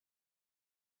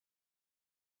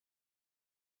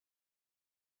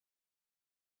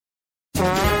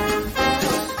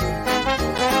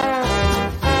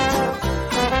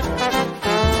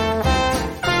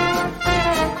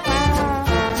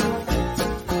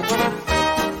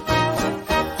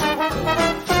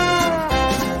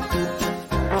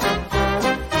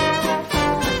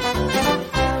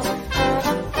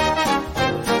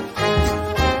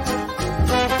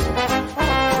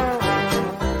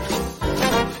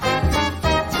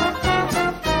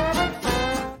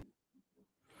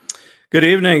Good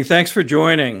evening. Thanks for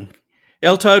joining.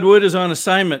 L. Todd Wood is on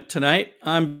assignment tonight.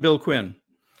 I'm Bill Quinn.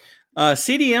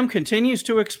 CDM continues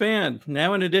to expand.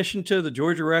 Now, in addition to the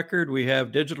Georgia Record, we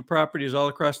have digital properties all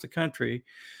across the country.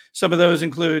 Some of those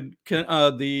include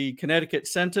the Connecticut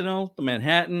Sentinel, the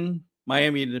Manhattan,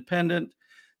 Miami Independent,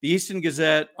 the Easton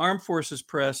Gazette, Armed Forces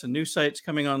Press, and new sites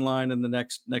coming online in the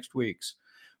next weeks.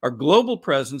 Our global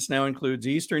presence now includes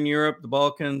Eastern Europe, the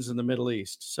Balkans, and the Middle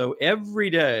East. So every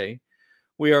day,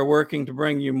 we are working to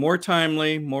bring you more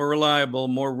timely, more reliable,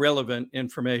 more relevant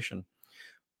information.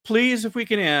 Please, if we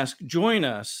can ask, join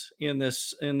us in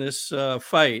this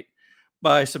fight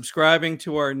by subscribing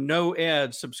to our no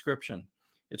ad subscription.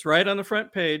 It's right on the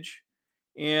front page,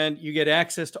 and you get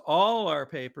access to all our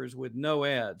papers with no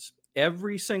ads.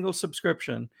 Every single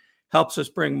subscription helps us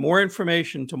bring more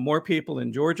information to more people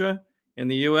in Georgia, in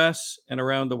the U.S., and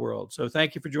around the world. So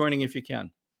thank you for joining if you can.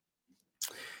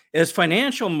 As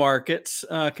financial markets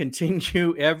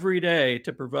continue every day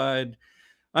to provide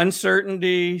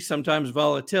uncertainty, sometimes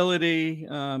volatility,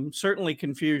 certainly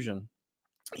confusion,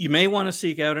 you may want to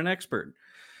seek out an expert.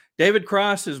 David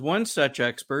Cross is one such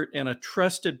expert and a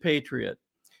trusted patriot.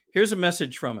 Here's a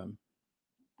message from him.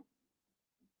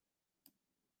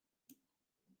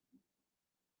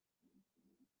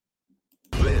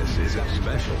 This is a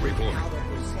special report.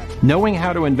 Knowing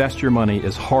how to invest your money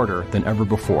is harder than ever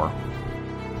before.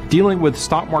 Dealing with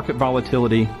stock market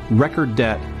volatility, record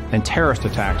debt, and terrorist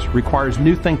attacks requires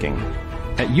new thinking.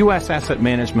 At U.S. Asset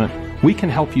Management, we can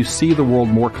help you see the world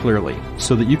more clearly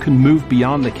so that you can move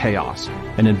beyond the chaos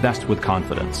and invest with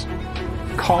confidence.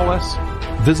 Call us,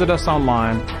 visit us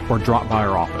online, or drop by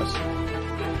our office.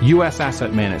 U.S.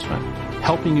 Asset Management,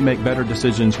 helping you make better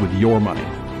decisions with your money.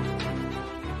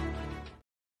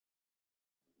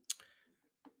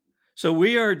 So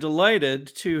we are delighted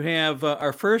to have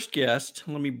our first guest.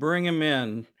 Let me bring him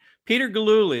in. Peter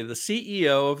Gillooly, the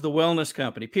CEO of the Wellness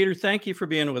Company. Peter, thank you for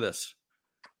being with us.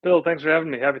 Bill, thanks for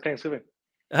having me. Happy Thanksgiving.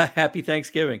 Happy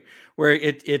Thanksgiving. Where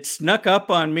it snuck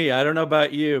up on me. I don't know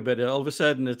about you, but all of a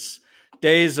sudden it's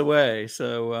days away.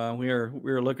 So we are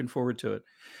looking forward to it.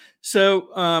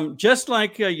 So just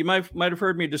like you might have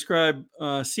heard me describe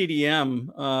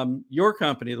CDM, your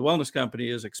company, the Wellness Company,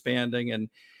 is expanding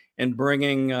and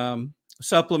bringing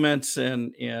supplements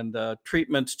and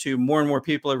treatments to more and more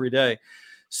people every day.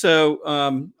 So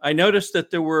I noticed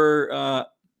that there were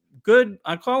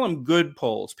I call them good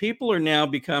polls. People are now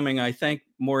becoming, I think,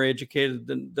 more educated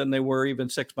than they were even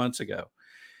 6 months ago.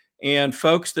 And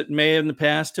folks that may in the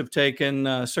past have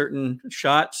taken certain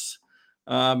shots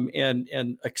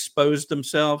and exposed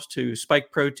themselves to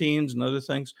spike proteins and other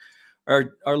things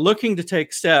are looking to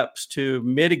take steps to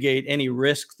mitigate any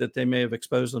risk that they may have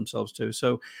exposed themselves to.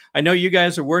 So I know you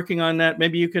guys are working on that.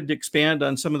 Maybe you could expand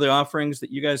on some of the offerings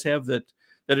that you guys have that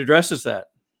addresses that.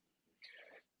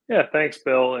 Yeah, thanks,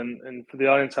 Bill. And for the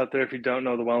audience out there, if you don't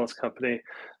know the Wellness Company,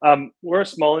 we're a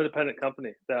small independent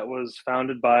company that was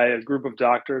founded by a group of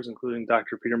doctors, including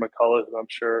Dr. Peter McCullough, who I'm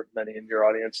sure many in your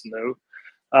audience know,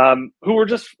 who were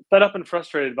just fed up and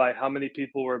frustrated by how many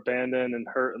people were abandoned and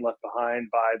hurt and left behind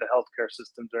by the healthcare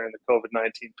system during the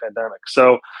COVID-19 pandemic.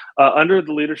 So under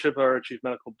the leadership of our chief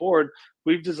medical board,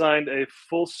 we've designed a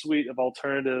full suite of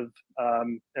alternative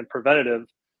and preventative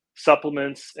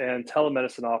supplements and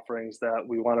telemedicine offerings that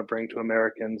we want to bring to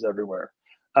Americans everywhere.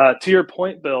 To your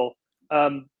point, Bill,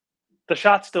 the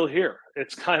shot's still here.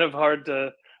 It's kind of hard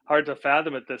to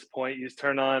fathom at this point. You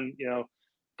turn on,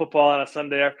 football on a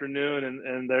Sunday afternoon,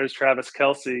 and there's Travis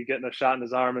Kelce getting a shot in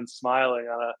his arm and smiling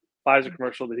on a Pfizer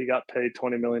commercial that he got paid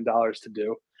 $20 million to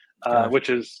do,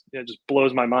 which is just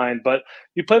blows my mind. But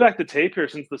you play back the tape here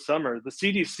since the summer. The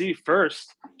CDC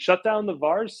first shut down the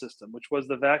VAERS system, which was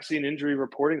the vaccine injury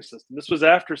reporting system. This was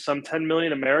after some 10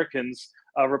 million Americans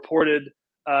reported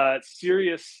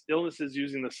serious illnesses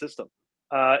using the system.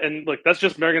 And look, that's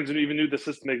just Americans who even knew the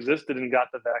system existed and got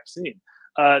the vaccine.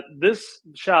 This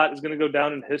shot is going to go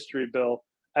down in history, Bill,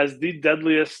 as the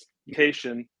deadliest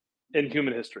mutation in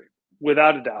human history,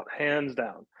 without a doubt, hands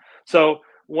down. So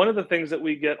one of the things that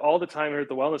we get all the time here at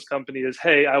the Wellness Company is,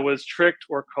 hey, I was tricked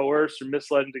or coerced or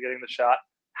misled into getting the shot.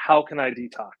 How can I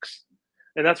detox?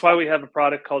 And that's why we have a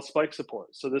product called Spike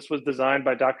Support. So this was designed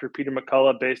by Dr. Peter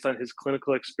McCullough based on his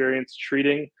clinical experience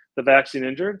treating the vaccine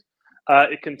injured.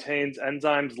 It contains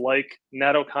enzymes like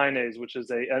nattokinase, which is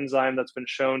an enzyme that's been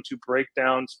shown to break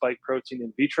down spike protein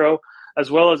in vitro,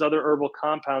 as well as other herbal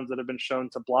compounds that have been shown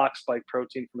to block spike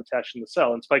protein from attaching to the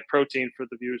cell. And spike protein, for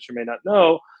the viewers who may not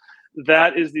know,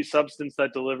 that is the substance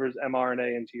that delivers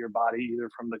mRNA into your body, either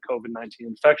from the COVID-19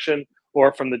 infection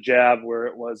or from the jab, where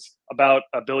it was about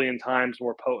 1 billion times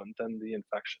more potent than the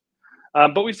infection.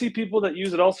 But we see people that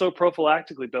use it also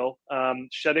prophylactically, Bill.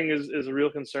 Shedding is a real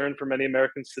concern for many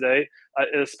Americans today.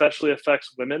 It especially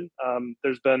affects women.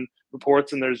 There's been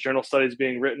reports and there's journal studies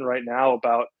being written right now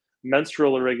about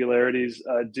menstrual irregularities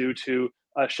due to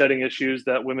shedding issues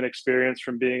that women experience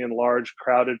from being in large,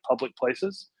 crowded public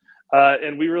places.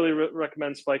 And we really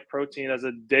recommend spike protein as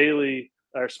a daily,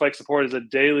 or spike support as a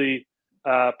daily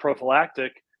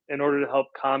prophylactic in order to help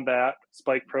combat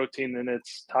spike protein and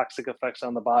its toxic effects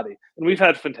on the body. And we've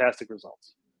had fantastic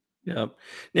results. Yeah.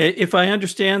 If I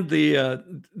understand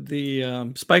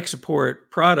the spike support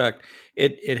product,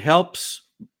 it helps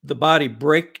the body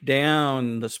break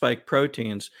down the spike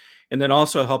proteins and then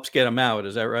also helps get them out.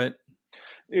 Is that right?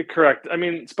 You're correct. I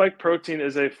mean, spike protein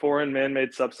is a foreign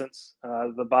man-made substance.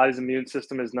 The body's immune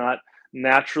system is not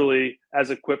naturally as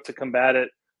equipped to combat it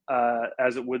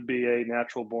as it would be a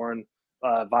natural-born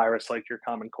virus like your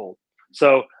common cold.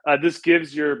 So this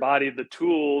gives your body the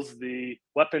tools, the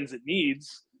weapons it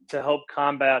needs to help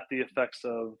combat the effects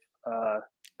of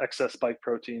excess spike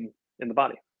protein in the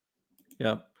body.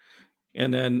 Yeah.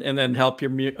 And then help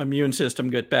your immune system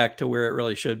get back to where it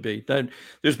really should be.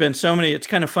 There's been so many. It's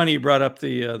kind of funny you brought up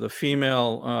the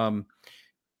female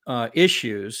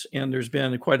issues, and there's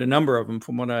been quite a number of them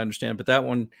from what I understand. But that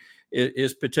one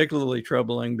is particularly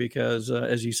troubling because,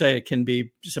 as you say, it can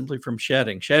be simply from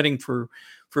shedding. Shedding, for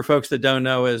folks that don't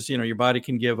know, is your body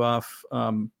can give off.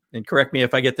 And correct me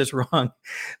if I get this wrong,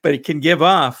 but it can give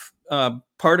off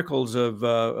particles of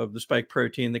the spike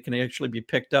protein that can actually be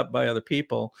picked up by other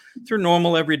people through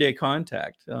normal everyday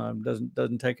contact.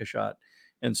 Doesn't take a shot,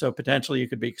 and so potentially you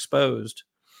could be exposed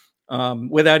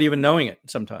without even knowing it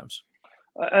sometimes.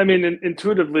 I mean,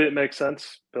 intuitively it makes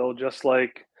sense, Bill. Just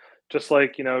like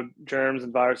germs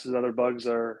and viruses and other bugs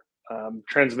are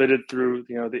transmitted through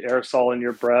the aerosol in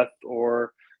your breath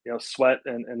or sweat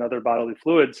and other bodily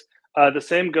fluids. The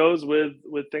same goes with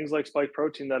things like spike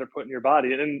protein that are put in your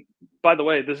body. And by the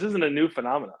way, this isn't a new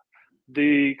phenomenon.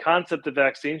 The concept of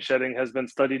vaccine shedding has been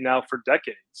studied now for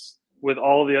decades with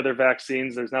all of the other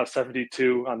vaccines. There's now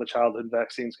 72 on the childhood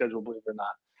vaccine schedule, believe it or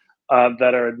not,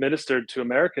 that are administered to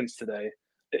Americans today.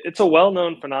 It's a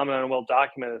well-known phenomenon, a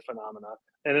well-documented phenomenon,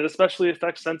 and it especially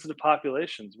affects sensitive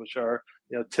populations, which are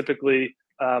typically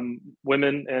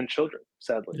women and children,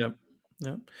 sadly. Yep.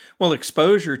 Yeah. Well,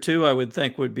 exposure too, I would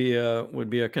think would be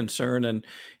a concern. And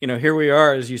here we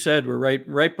are, as you said, we're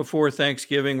right before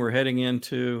Thanksgiving. We're heading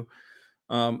into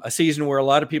a season where a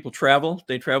lot of people travel.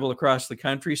 They travel across the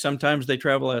country. Sometimes they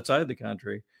travel outside the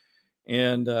country.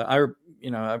 And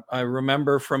I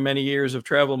remember from many years of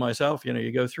travel myself.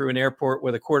 You go through an airport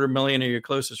with 250,000 of your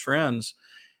closest friends,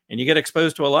 and you get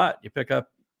exposed to a lot. You pick up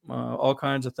all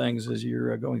kinds of things as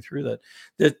you're going through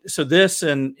that. So this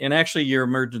and actually your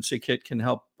emergency kit can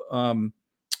help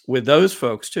with those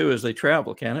folks too as they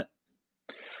travel, can it?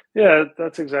 Yeah,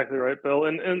 that's exactly right, Bill.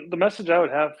 And the message I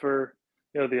would have for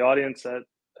the audience at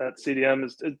CDM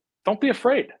is don't be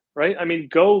afraid, right? I mean,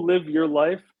 go live your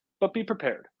life, but be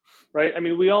prepared, right? I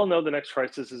mean, we all know the next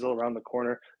crisis is around the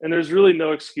corner, and there's really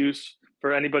no excuse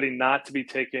for anybody not to be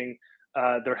taking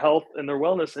their health and their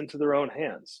wellness into their own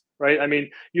hands, right? I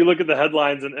mean, you look at the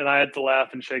headlines, and I had to laugh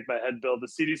and shake my head, Bill. The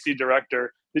CDC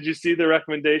director, did you see the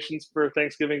recommendations for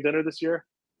Thanksgiving dinner this year?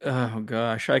 Oh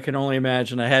gosh, I can only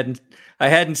imagine. I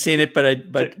hadn't seen it,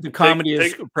 but the comedy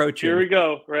is approaching. Here we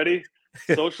go. Ready?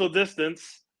 Social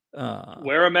distance.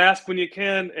 Wear a mask when you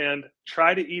can, and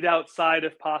try to eat outside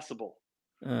if possible.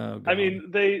 Oh, God. I mean,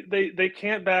 they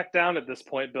can't back down at this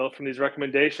point, Bill, from these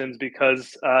recommendations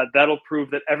because that'll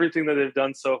prove that everything that they've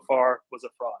done so far was a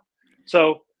fraud.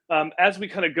 So as we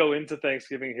kind of go into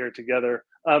Thanksgiving here together,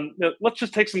 let's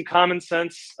just take some common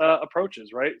sense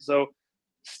approaches, right? So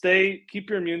keep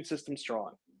your immune system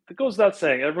strong. It goes without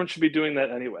saying, everyone should be doing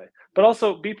that anyway. But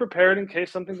also be prepared in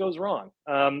case something goes wrong.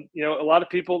 A lot of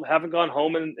people haven't gone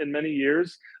home in many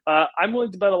years. I'm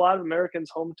willing to bet a lot of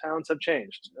Americans' hometowns have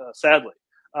changed, sadly.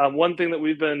 One thing that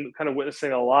we've been kind of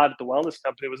witnessing a lot at the wellness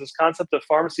company was this concept of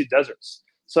pharmacy deserts.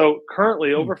 So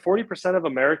currently, over 40% of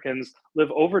Americans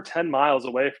live over 10 miles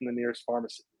away from the nearest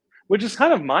pharmacy, which is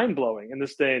kind of mind-blowing in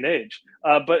this day and age.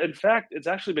 But in fact, it's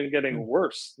actually been getting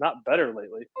worse, not better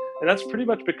lately. And that's pretty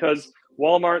much because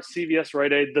Walmart, CVS,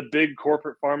 Rite Aid, the big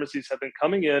corporate pharmacies have been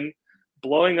coming in,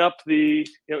 blowing up the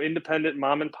independent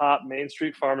mom and pop Main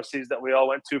Street pharmacies that we all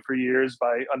went to for years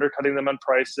by undercutting them on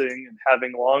pricing and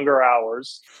having longer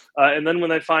hours. And then when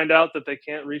they find out that they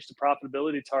can't reach the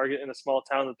profitability target in a small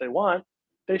town that they want,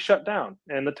 they shut down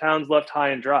and the town's left high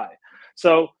and dry.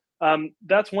 So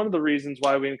that's one of the reasons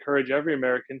why we encourage every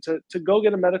American to go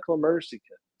get a medical emergency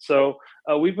kit. So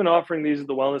we've been offering these at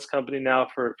the Wellness Company now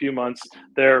for a few months.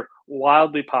 They're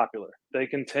wildly popular. They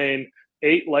contain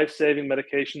 8 life-saving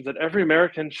medications that every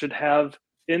American should have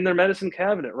in their medicine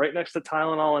cabinet, right next to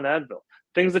Tylenol and Advil.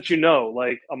 Things that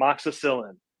like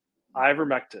amoxicillin,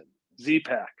 ivermectin,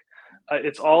 Z-Pak.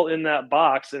 It's all in that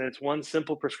box, and it's one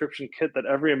simple prescription kit that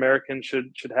every American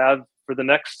should have for the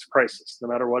next crisis, no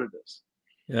matter what it is.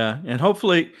 Yeah, and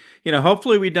hopefully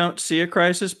we don't see a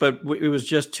crisis. But it was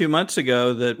just 2 months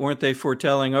ago that weren't they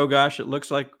foretelling? Oh gosh, it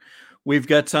looks like we've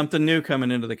got something new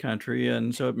coming into the country,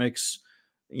 and so it makes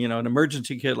an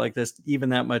emergency kit like this even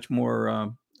that much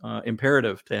more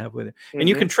imperative to have with it. And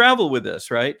you can travel with this,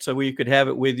 right? So you could have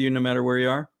it with you no matter where you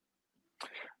are.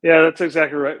 Yeah, that's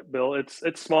exactly right, Bill. It's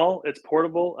small, it's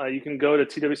portable. You can go to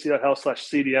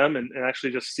twc.health/CDM and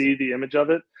actually just see the image of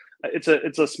it. It's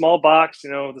a small box,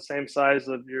 the same size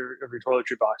of your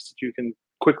toiletry box that you can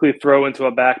quickly throw into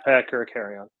a backpack or a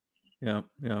carry-on. Yeah,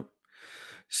 yeah.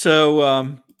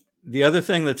 So the other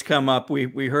thing that's come up,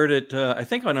 we heard it, I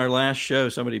think on our last show,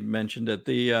 somebody mentioned it.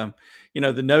 The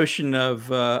notion of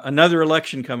another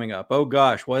election coming up. Oh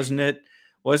gosh, wasn't it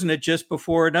just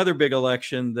before another big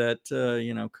election that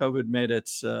COVID made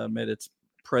its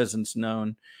presence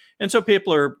known, and so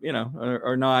people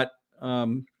are not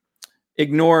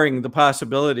ignoring the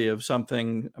possibility of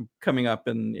something coming up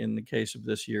in the case of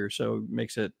this year. So it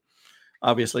makes it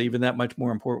obviously even that much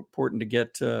more important to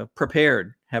get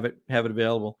prepared, have it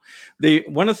available.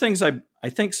 One of the things I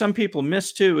think some people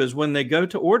miss too is when they go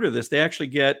to order this, they actually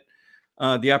get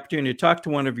the opportunity to talk to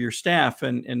one of your staff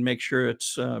and make sure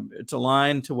it's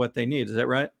aligned to what they need. Is that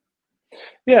right?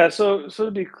 Yeah. So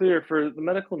to be clear, for the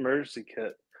medical emergency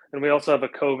kit, and we also have a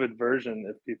COVID version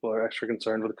if people are extra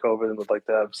concerned with COVID and would like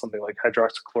to have something like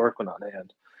hydroxychloroquine on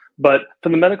hand. But for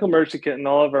the medical emergency kit and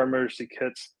all of our emergency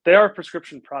kits, they are a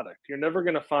prescription product. You're never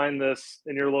going to find this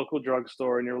in your local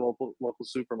drugstore, in your local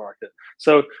supermarket.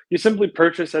 So you simply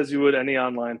purchase as you would any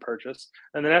online purchase.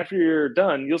 And then after you're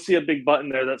done, you'll see a big button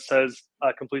there that says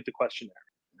complete the questionnaire.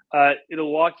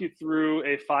 It'll walk you through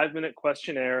a 5-minute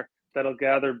questionnaire that'll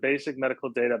gather basic medical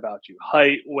data about you: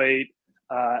 height, weight,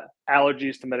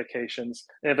 allergies to medications.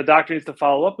 And if a doctor needs to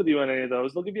follow up with you on any of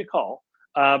those, they'll give you a call.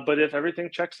 But if everything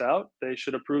checks out, they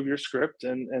should approve your script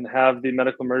and have the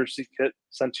medical emergency kit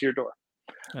sent to your door.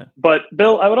 Okay. But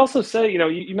Bill, I would also say,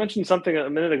 you mentioned something a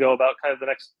minute ago about kind of the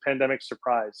next pandemic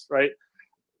surprise, right?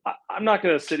 I'm not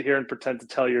going to sit here and pretend to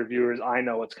tell your viewers I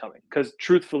know what's coming, because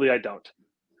truthfully, I don't.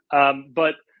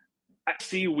 But I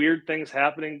see weird things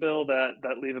happening, Bill,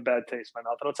 that leave a bad taste in my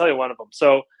mouth. And I'll tell you one of them.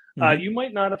 So you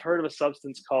might not have heard of a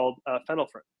substance called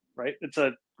phenylphrin, right? It's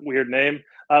a weird name,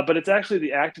 but it's actually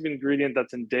the active ingredient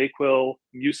that's in Dayquil,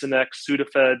 Mucinex,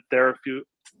 Sudafed,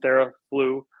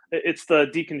 Theraflu. It's the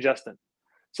decongestant.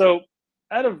 So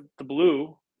out of the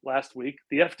blue last week,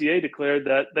 the FDA declared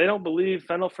that they don't believe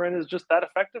phenylphrin is just that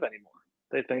effective anymore.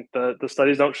 They think the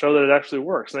studies don't show that it actually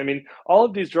works. And I mean, all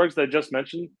of these drugs that I just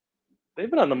mentioned, they've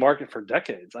been on the market for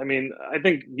decades. I mean, I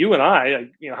think you and I,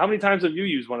 how many times have you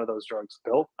used one of those drugs,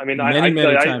 Bill? I mean, many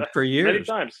times, for years. Many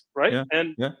times, right? Yeah.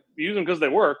 And you use them because they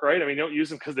work, right? I mean, you don't use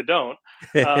them because they don't.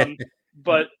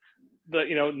 But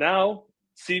now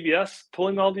CVS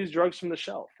pulling all these drugs from the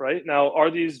shelf, right? Now,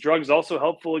 are these drugs also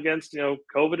helpful against,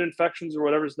 COVID infections or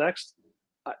whatever's next?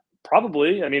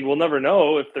 Probably. I mean, we'll never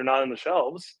know if they're not on the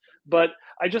shelves. But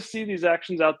I just see these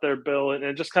actions out there, Bill, and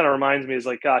it just kind of reminds me, is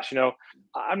like, gosh,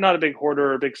 I'm not a big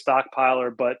hoarder or a big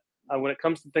stockpiler, but when it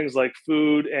comes to things like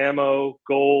food, ammo,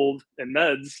 gold, and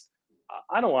meds,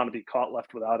 I don't want to be caught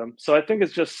left without them. So I think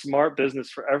it's just smart business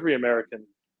for every American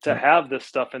to have this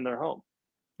stuff in their home.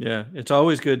 Yeah, it's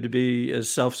always good to be as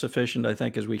self-sufficient, I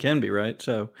think, as we can be, right?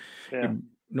 So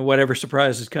whatever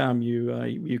surprises come,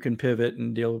 you can pivot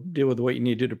and deal with what you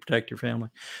need to protect your family.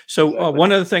 So exactly.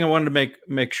 One other thing I wanted to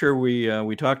make sure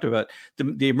we talked about,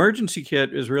 the emergency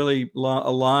kit is really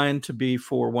aligned to be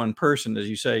for one person. As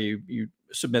you say, you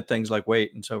submit things like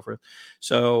weight and so forth.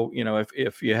 So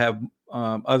if you have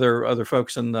other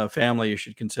folks in the family, you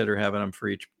should consider having them for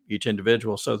each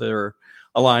individual so they're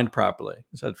aligned properly.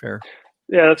 Is that fair?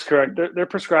 Yeah, that's correct. They're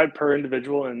prescribed per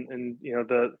individual, and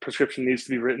the prescription needs to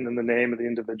be written in the name of the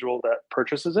individual that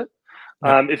purchases it.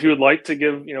 Yep. If you would like to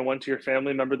give one to your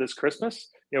family member this Christmas,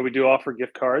 we do offer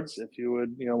gift cards. If you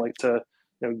would like to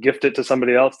gift it to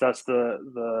somebody else, that's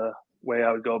the way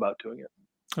I would go about doing it.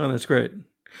 Oh, that's great.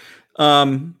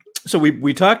 So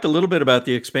we talked a little bit about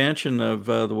the expansion of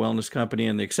the Wellness Company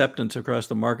and the acceptance across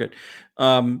the market.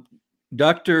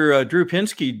 Dr. Drew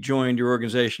Pinsky joined your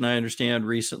organization, I understand,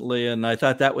 recently, and I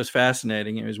thought that was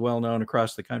fascinating. He was well known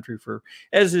across the country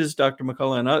as is Dr.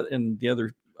 McCullough and the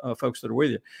other folks that are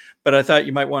with you. But I thought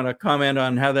you might want to comment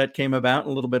on how that came about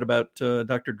and a little bit about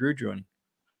Dr. Drew joining.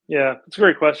 Yeah, it's a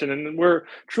great question. And we're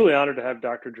truly honored to have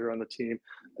Dr. Drew on the team.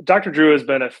 Dr. Drew has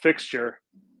been a fixture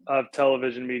of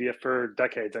television media for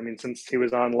decades. I mean, since he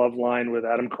was on Loveline with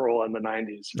Adam Carolla in the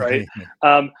 90s, right?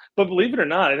 But believe it or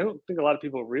not, I don't think a lot of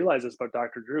people realize this about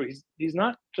Dr. Drew. He's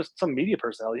not just some media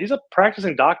personality. He's a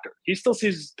practicing doctor. He still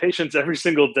sees patients every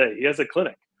single day. He has a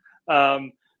clinic. So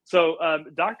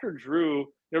Dr. Drew,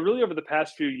 really over the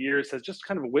past few years has just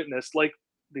kind of witnessed, like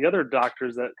the other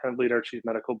doctors that kind of lead our chief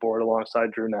medical board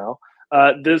alongside Drew now,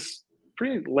 this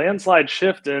pretty landslide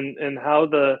shift in how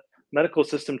the medical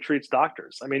system treats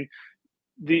doctors. I mean,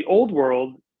 the old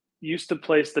world used to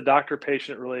place the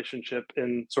doctor-patient relationship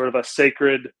in sort of a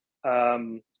sacred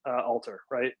altar,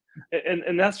 right?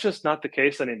 And that's just not the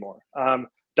case anymore.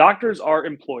 Doctors are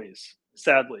employees,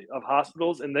 sadly, of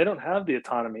hospitals, and they don't have the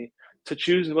autonomy to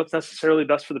choose what's necessarily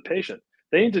best for the patient.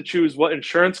 They need to choose what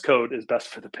insurance code is best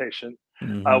for the patient,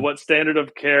 what standard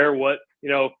of care, what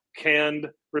canned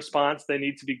response they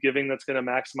need to be giving that's going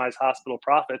to maximize hospital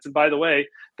profits. And by the way,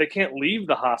 they can't leave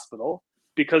the hospital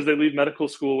because they leave medical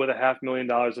school with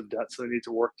 $500,000 of debt, so they need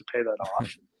to work to pay that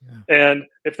off. And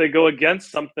if they go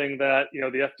against something that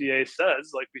the FDA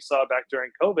says, like we saw back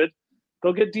during COVID,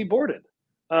 they'll get deboarded.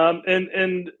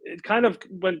 And it kind of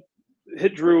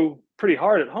hit Drew pretty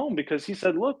hard at home, because he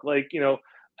said, look,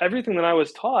 everything that I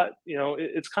was taught,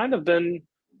 it's kind of been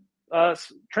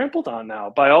trampled on now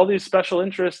by all these special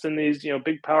interests and these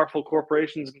big powerful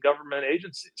corporations and government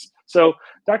agencies. So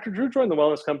Dr. Drew joined the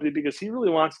wellness company because he really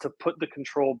wants to put the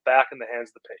control back in the hands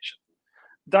of the patient.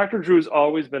 Dr. Drew's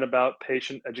always been about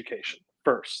patient education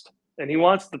first, and he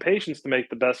wants the patients to make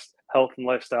the best health and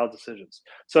lifestyle decisions.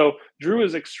 So Drew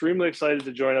is extremely excited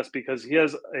to join us because he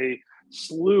has a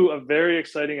slew of very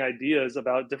exciting ideas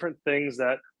about different things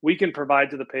that we can provide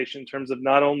to the patient in terms of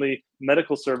not only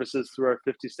medical services through our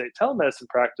 50-state telemedicine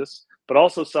practice, but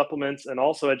also supplements and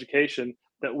also education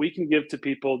that we can give to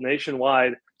people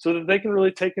nationwide so that they can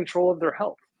really take control of their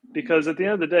health. Because at the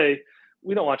end of the day,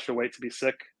 we don't want you to wait to be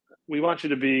sick. We want you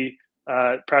to be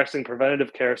practicing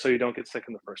preventative care so you don't get sick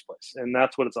in the first place. And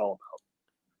that's what it's all about.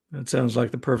 That sounds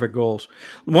like the perfect goals.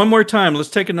 One more time, let's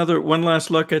take one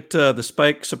last look at the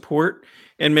Spike support,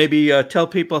 and maybe tell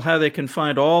people how they can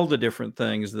find all the different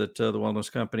things that the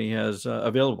Wellness Company has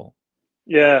available.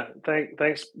 Yeah,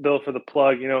 thanks, Bill, for the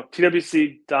plug.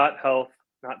 twc.health,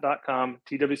 not .com,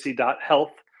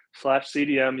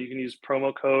 twc.health/CDM. You can use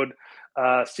promo code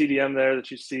CDM there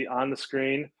that you see on the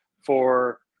screen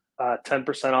for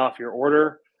 10% off your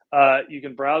order. You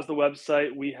can browse the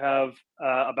website. We have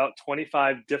about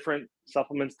 25 different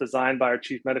supplements designed by our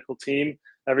chief medical team.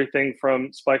 Everything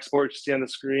from Spike Sport you see on the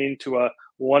screen to a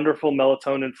wonderful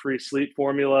melatonin-free sleep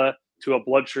formula to a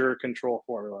blood sugar control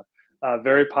formula.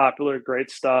 Very popular,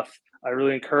 great stuff. I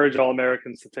really encourage all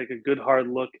Americans to take a good hard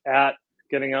look at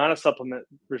getting on a supplement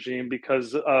regime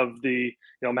because of the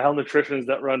malnutritions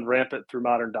that run rampant through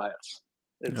modern diets.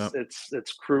 It's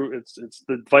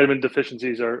the vitamin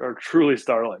deficiencies are truly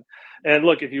startling. And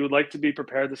look, if you would like to be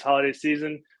prepared this holiday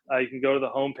season, you can go to the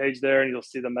homepage there and you'll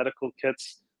see the medical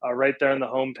kits right there on the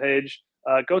homepage.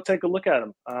 Go take a look at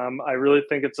them. I really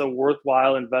think it's a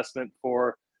worthwhile investment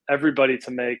for everybody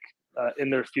to make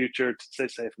in their future to stay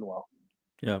safe and well.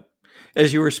 Yeah.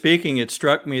 As you were speaking, it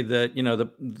struck me that,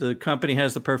 the company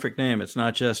has the perfect name. It's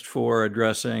not just for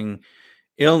addressing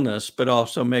illness, but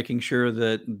also making sure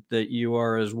that you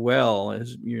are as well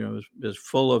as as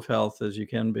full of health as you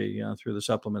can be through the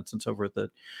supplements and so forth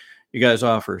that you guys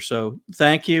offer. So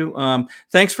thank you.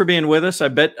 Thanks for being with us. I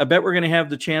bet we're going to have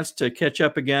the chance to catch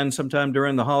up again sometime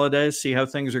during the holidays, see how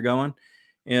things are going,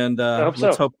 and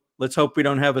let's hope we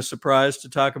don't have a surprise to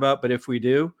talk about. But if we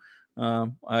do,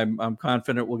 I'm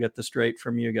confident we'll get the straight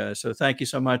from you guys. So thank you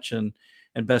so much, and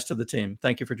best to the team.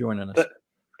 Thank you for joining us.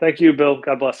 Thank you, Bill.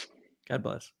 God bless. God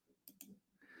bless.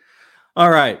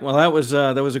 All right. Well, that was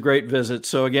a great visit.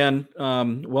 So again,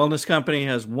 Wellness Company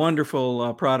has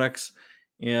wonderful products,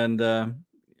 and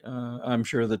I'm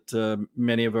sure that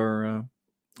many of our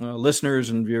listeners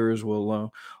and viewers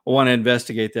will want to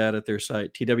investigate that at their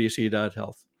site,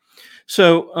 twc.health.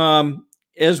 So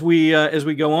as we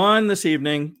go on this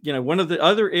evening, one of the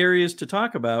other areas to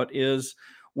talk about is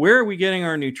where are we getting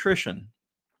our nutrition?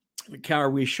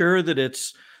 Are we sure that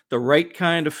it's the right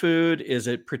kind of food? Is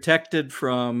it protected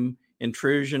from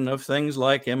intrusion of things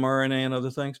like mRNA and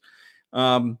other things?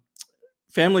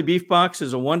 Family Beef Box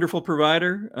is a wonderful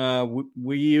provider.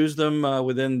 We use them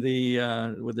within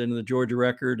the Georgia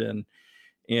Record and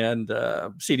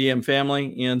CDM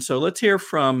family. And so let's hear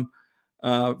from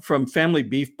Family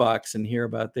Beef Box and hear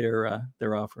about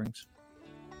their offerings.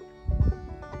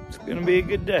 It's going to be a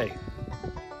good day.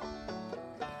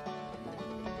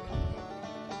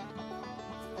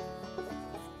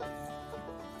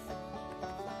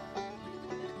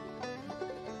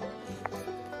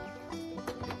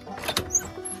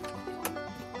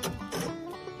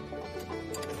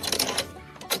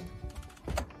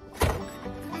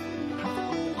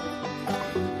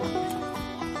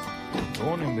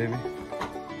 Morning, baby.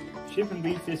 Shipping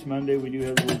beef this Monday. We do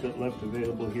have a little bit left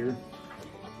available here.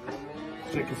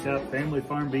 Check us out,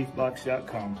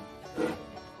 familyfarmbeefbox.com.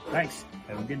 Thanks.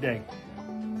 Have a good day.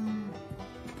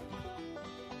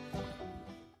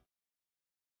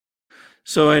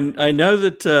 So I know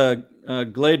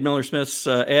that Glade Miller Smith's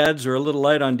ads are a little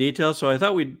light on detail, so I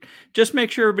thought we'd just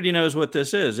make sure everybody knows what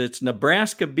this is. It's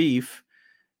Nebraska beef,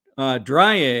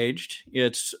 dry aged.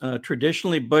 It's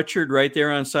traditionally butchered right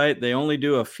there on site. They only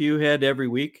do a few head every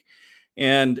week.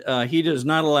 And he does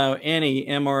not allow any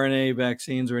mRNA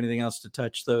vaccines or anything else to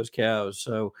touch those cows.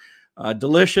 So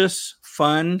delicious,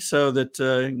 fun, so that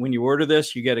when you order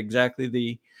this, you get exactly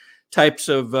the types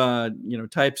of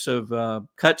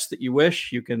cuts that you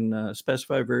wish. You can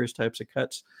specify various types of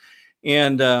cuts,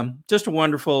 and just a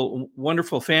wonderful,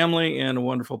 wonderful family and a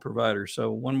wonderful provider.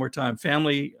 So one more time,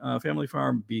 Family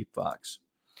Farm Beef Box.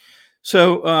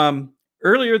 So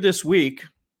earlier this week,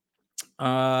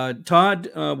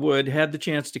 Todd Wood had the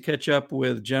chance to catch up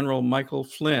with General Michael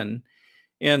Flynn.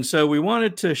 And so we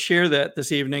wanted to share that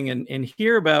this evening and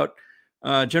hear about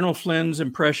General Flynn's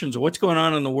impressions of what's going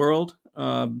on in the world,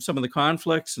 some of the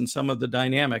conflicts and some of the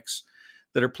dynamics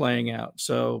that are playing out.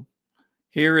 So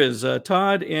here is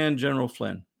Todd and General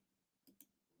Flynn.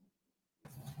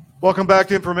 Welcome back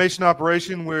to Information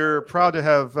Operation. We're proud to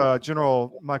have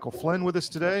General Michael Flynn with us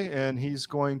today, and he's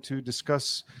going to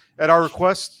discuss, at our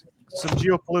request, some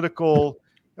geopolitical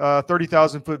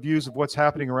 30,000-foot views of what's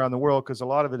happening around the world, because a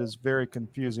lot of it is very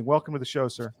confusing. Welcome to the show,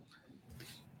 sir.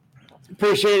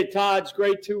 Appreciate it, Todd. It's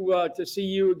great to see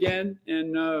you again,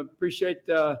 and appreciate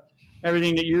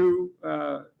everything that you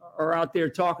are out there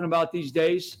talking about these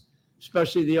days,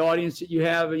 especially the audience that you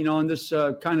have, on this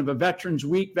kind of a Veterans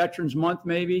Week, Veterans Month,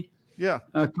 maybe. Yeah.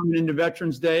 Coming into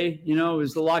Veterans Day,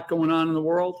 there's a lot going on in the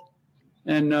world.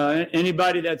 And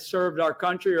anybody that served our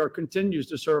country or continues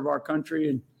to serve our country,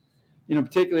 and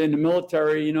particularly in the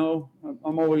military,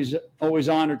 I'm always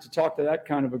honored to talk to that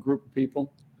kind of a group of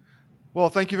people. Well,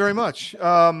 thank you very much,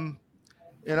 and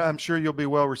I'm sure you'll be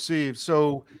well received.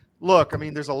 So, look,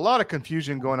 there's a lot of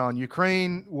confusion going on.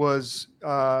 Ukraine was,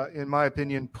 in my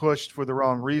opinion, pushed for the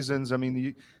wrong reasons.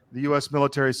 The U.S.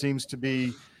 military seems to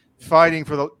be fighting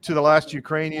to the last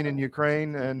Ukrainian in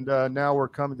Ukraine, and now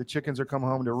the chickens are coming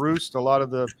home to roost. A lot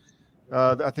of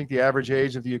I think the average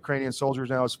age of the Ukrainian soldiers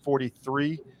now is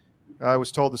 43. I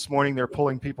was told this morning they're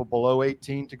pulling people below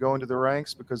 18 to go into the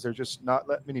ranks because there's just not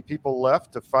that many people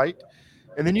left to fight.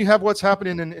 And then you have what's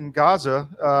happening in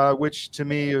Gaza, which to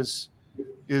me is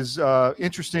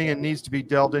interesting and needs to be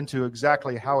delved into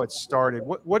exactly how it started.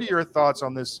 What are your thoughts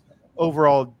on this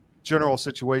overall general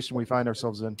situation we find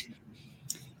ourselves in?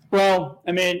 Well,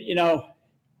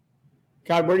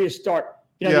 God, where do you start?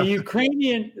 The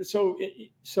Ukrainian, so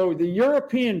the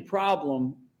European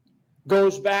problem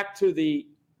goes back to the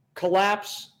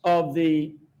collapse of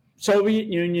the Soviet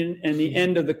Union and the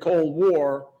end of the Cold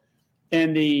War,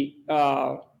 and the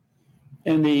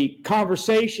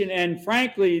conversation and,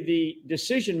 frankly, the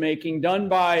decision making done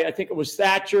by, I think it was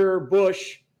Thatcher,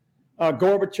 Bush,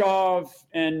 Gorbachev,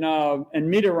 and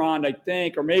Mitterrand, I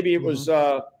think, or maybe it was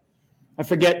I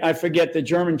forget the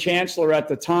German chancellor at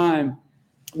the time,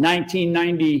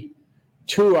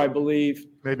 1992, I believe.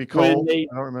 Maybe Kohl. I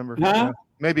don't remember. Huh? Yeah.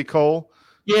 Maybe Kohl.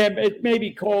 Yeah, it may be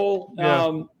Kohl.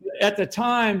 Yeah. At the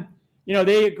time,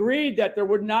 they agreed that there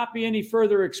would not be any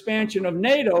further expansion of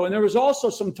NATO. And there was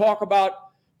also some talk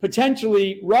about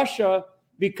potentially Russia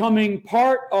becoming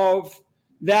part of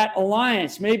that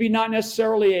alliance, maybe not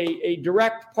necessarily a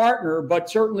direct partner, but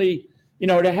certainly,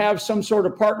 to have some sort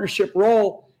of partnership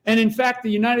role. And in fact,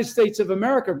 the United States of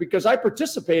America, because I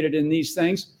participated in these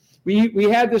things, we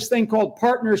had this thing called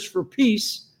Partners for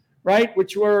Peace, right?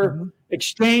 Which were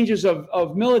exchanges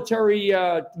of military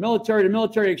to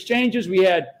military exchanges. We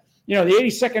had, the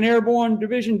 82nd Airborne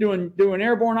Division doing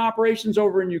airborne operations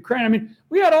over in Ukraine.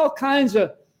 We had all kinds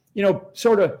of,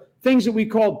 sort of things that we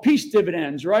called peace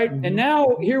dividends, right? And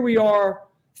now here we are,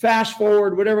 fast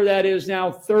forward, whatever that is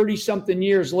now, 30 something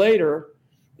years later.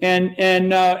 And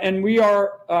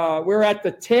we're at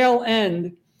the tail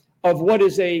end of what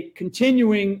is a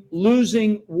continuing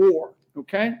losing war.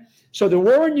 Okay, so the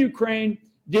war in Ukraine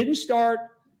didn't start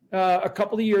a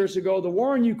couple of years ago. The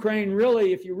war in Ukraine,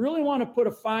 really, if you really want to put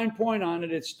a fine point on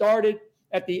it, it started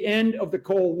at the end of the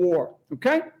Cold War.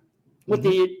 Okay, with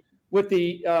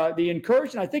the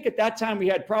incursion. I think at that time we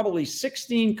had probably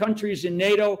 16 countries in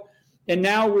NATO, and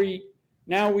now we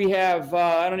have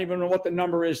I don't even know what the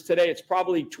number is today. It's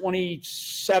probably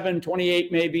 27,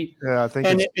 28 maybe. Yeah, I think.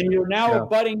 And you're now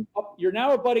abutting up. You're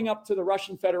now abutting up to the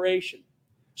Russian Federation.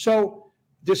 So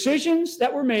decisions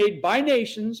that were made by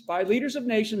nations, by leaders of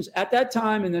nations at that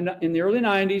time in the early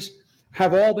 90s,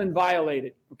 have all been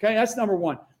violated. Okay, that's number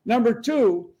one. Number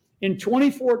two, in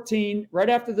 2014, right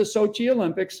after the Sochi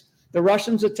Olympics, the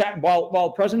Russians attacked,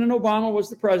 while President Obama was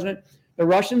the president, the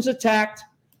Russians attacked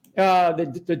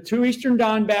the two eastern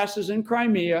Donbasses in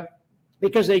Crimea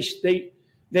because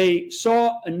they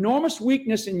saw enormous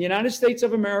weakness in the United States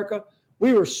of America.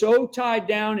 We were so tied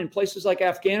down in places like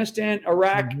Afghanistan,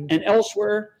 Iraq, and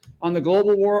elsewhere on the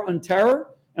global war on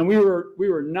terror, and we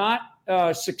were not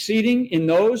succeeding in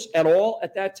those at all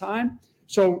at that time.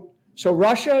 So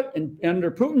Russia and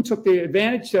under Putin took the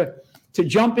advantage to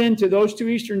jump into those two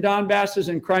eastern Donbasses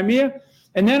and Crimea,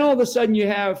 and then all of a sudden you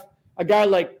have a guy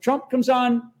like Trump comes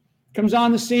on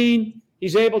the scene.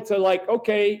 He's able to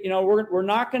okay, we're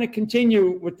not going to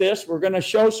continue with this. We're going to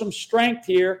show some strength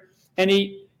here, and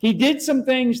he did some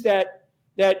things that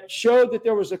showed that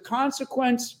there was a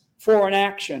consequence for an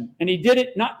action. And he did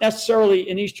it not necessarily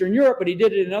in Eastern Europe, but he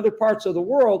did it in other parts of the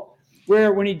world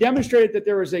where when he demonstrated that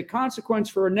there was a consequence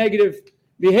for a negative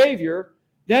behavior,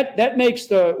 that makes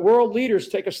the world leaders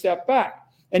take a step back.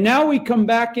 And now we come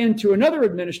back into another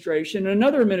administration.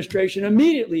 Another administration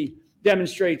immediately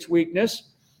demonstrates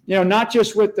weakness, not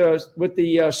just with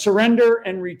the surrender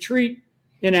and retreat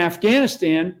in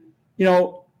Afghanistan,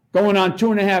 going on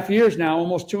 2.5 years now,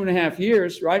 almost 2.5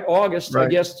 years, right? August, right. I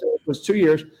guess it was 2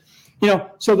 years.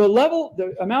 So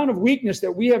the amount of weakness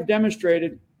that we have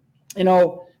demonstrated,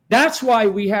 that's why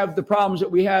we have the problems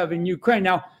that we have in Ukraine.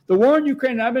 Now, the war in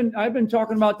Ukraine, I've been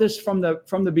talking about this from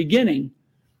the beginning,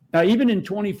 even in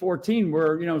 2014,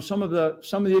 where some of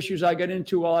the issues I got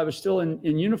into while I was still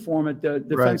in uniform at the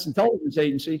Defense Intelligence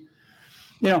Agency.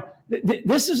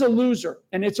 This is a loser,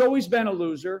 and it's always been a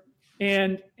loser.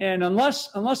 And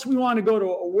unless we want to go to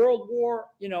a World War,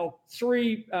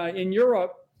 III in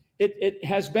Europe, it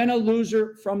has been a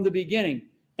loser from the beginning.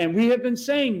 And we have been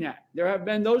saying that. There have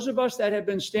been those of us that have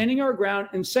been standing our ground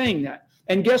and saying that.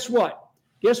 And guess what?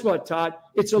 Guess what, Todd?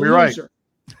 It's a loser. Right.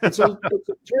 It's a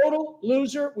total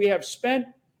loser. We have spent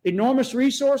enormous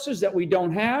resources that we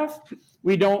don't have.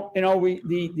 We don't,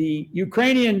 the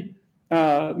Ukrainian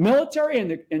military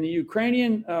and the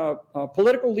Ukrainian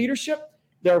political leadership,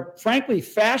 they're frankly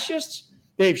fascists.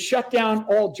 They've shut down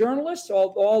all journalists,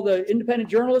 all the independent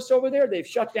journalists over there. They've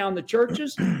shut down the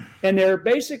churches, and they're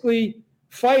basically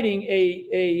fighting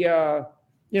a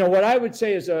what I would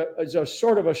say is a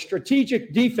sort of a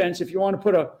strategic defense, if you want to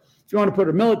put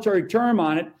a military term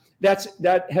on it.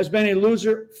 That has been a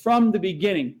loser from the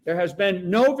beginning. There has been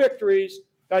no victories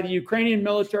by the Ukrainian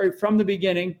military from the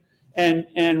beginning,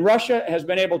 and Russia has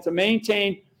been able to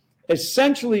maintain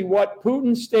essentially what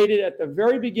Putin stated at the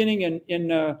very beginning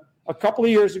in a couple of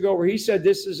years ago, where he said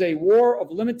this is a war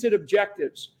of limited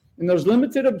objectives. And those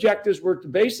limited objectives were to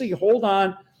basically hold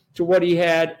on to what he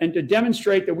had and to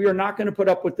demonstrate that we are not going to put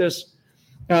up with this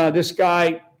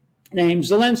guy named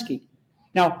Zelensky.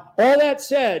 Now, all that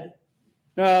said,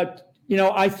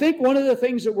 I think one of the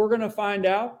things that we're going to find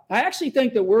out, I actually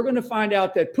think that we're going to find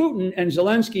out that Putin and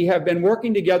Zelensky have been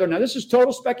working together. Now, this is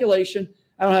total speculation.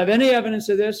 I don't have any evidence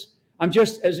of this. I'm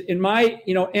just, as in my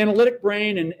analytic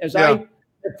brain, and as I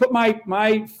put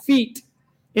my feet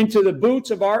into the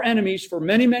boots of our enemies for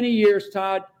many, many years,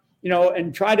 Todd,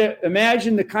 and try to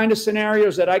imagine the kind of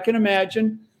scenarios that I can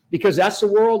imagine, because that's the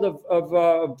world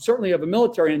of certainly of a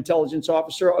military intelligence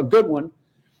officer, a good one,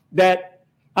 that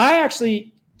I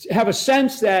actually have a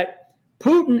sense that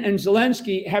Putin and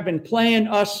Zelensky have been playing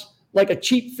us like a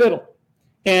cheap fiddle,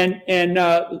 and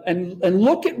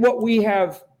look at what we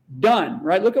have done,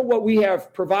 right? Look at what we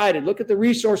have provided. Look at the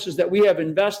resources that we have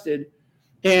invested,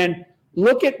 and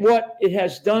look at what it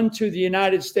has done to the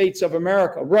United States of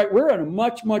America. Right, we're in a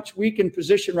much, much weakened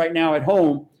position right now at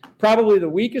home. Probably the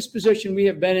weakest position we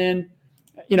have been in,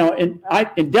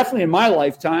 and definitely in my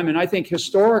lifetime. And I think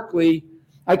historically,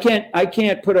 I can't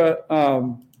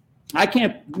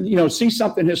see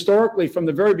something historically from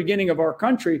the very beginning of our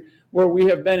country where we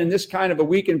have been in this kind of a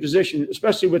weakened position,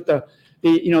 especially with the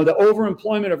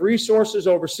overemployment of resources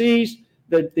overseas,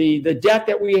 the debt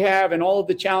that we have, and all of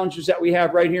the challenges that we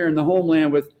have right here in the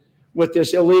homeland with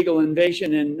this illegal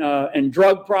invasion and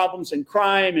drug problems and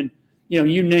crime and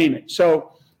you name it.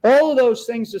 So all of those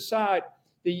things aside,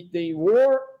 the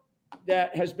war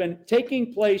that has been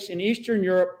taking place in Eastern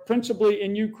Europe, principally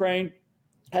in Ukraine,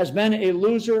 has been a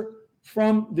loser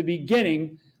from the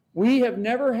beginning. we have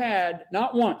never had,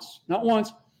 not once,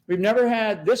 we've never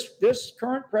had this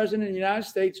current president of the United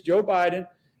States, Joe Biden,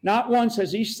 not once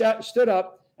has he stood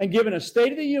up and given a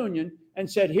State of the Union and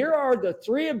said, here are the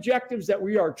 3 objectives that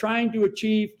we are trying to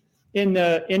achieve in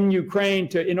Ukraine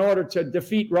in order to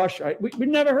defeat Russia. We've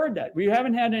never heard that. We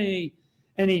haven't had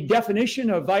any definition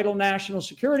of vital national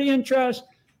security interest.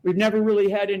 We've never really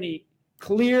had any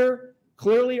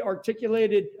clearly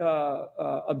articulated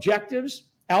objectives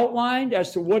outlined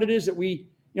as to what it is that we,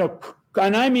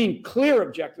 and I mean clear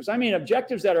objectives. I mean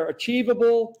objectives that are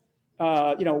achievable,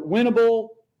 winnable,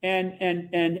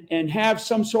 and have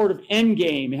some sort of end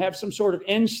game, have some sort of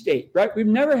end state, right? We've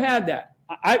never had that.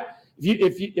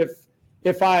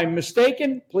 If I'm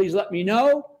mistaken, please let me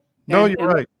know. No, you're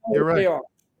right. You're right.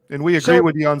 And we agree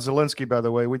with you on Zelensky, by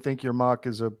the way. We think your mock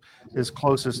is his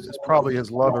closest, is probably his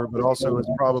lover, but also is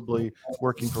probably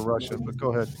working for Russia. But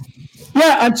go ahead.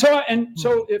 Yeah, so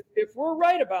if we're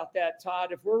right about that,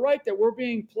 Todd, if we're right that we're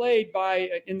being played by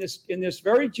in this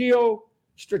very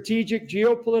geostrategic,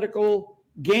 geopolitical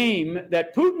game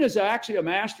that Putin is actually a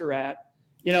master at,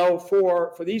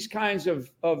 for these kinds of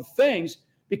things,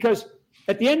 because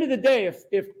at the end of the day,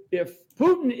 if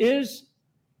Putin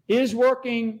is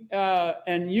working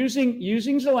and using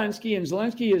Zelensky, and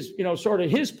Zelensky is sort of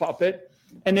his puppet,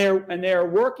 and they're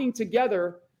working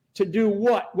together to do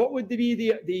what? What would be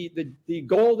the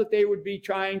goal that they would be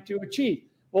trying to achieve?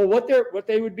 Well, what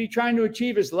they would be trying to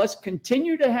achieve is, let's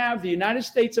continue to have the United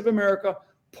States of America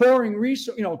pouring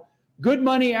good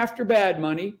money after bad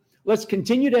money. Let's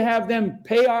continue to have them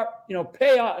pay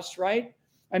us, right?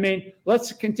 I mean,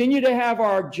 let's continue to have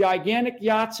our gigantic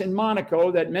yachts in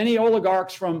Monaco that many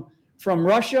oligarchs from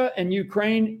Russia and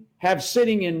Ukraine have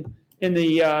sitting in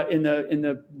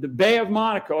the Bay of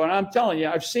Monaco. And I'm telling you,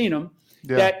 I've seen them.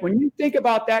 Yeah. That when you think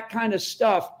about that kind of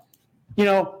stuff,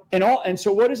 and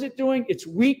so what is it doing? It's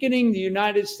weakening the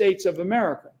United States of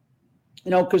America.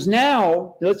 Because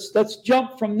now let's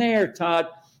jump from there, Todd,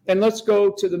 and let's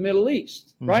go to the Middle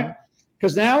East, right?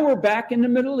 Because now we're back in the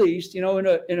Middle East, in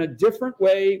a different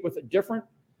way, with a different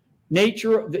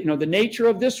nature. The nature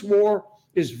of this war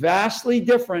is vastly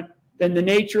different than the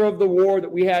nature of the war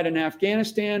that we had in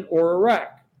Afghanistan or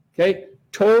Iraq. Okay,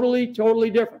 totally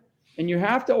different. And you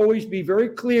have to always be very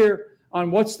clear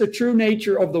on what's the true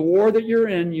nature of the war that you're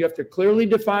in. You have to clearly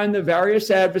define the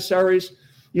various adversaries.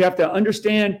 You have to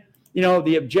understand,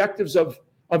 the objectives of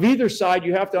either side.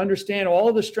 You have to understand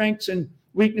all the strengths and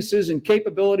weaknesses and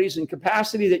capabilities and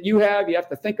capacity that you have. You have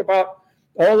to think about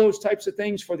all those types of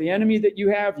things for the enemy that you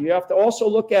have. You have to also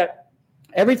look at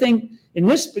everything. In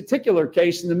this particular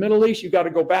case, in the Middle East, you've got to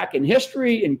go back in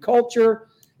history, in culture,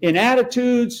 in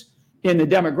attitudes, in the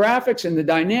demographics and the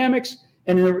dynamics,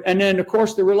 and then of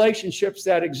course the relationships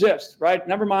that exist, right?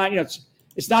 Never mind,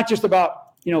 it's not just about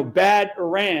bad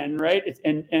Iran, right?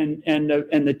 And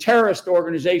the terrorist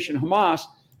organization Hamas.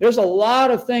 There's a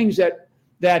lot of things that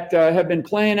have been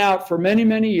playing out for many,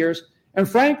 many years. And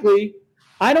frankly,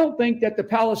 I don't think that the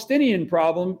Palestinian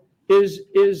problem is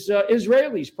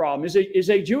Israelis' problem, is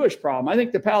a Jewish problem. I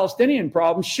think the Palestinian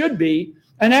problem should be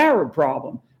an Arab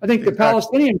problem. I think the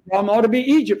Palestinian problem ought to be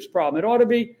Egypt's problem. It ought to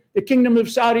be the Kingdom of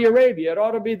Saudi Arabia. It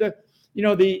ought to be the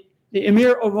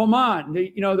Emir of Oman,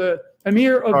 the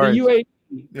Emir of the UAE,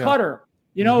 Qatar,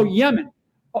 Yemen,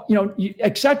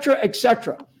 et cetera, et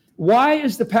cetera. Why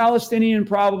is the Palestinian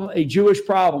problem a Jewish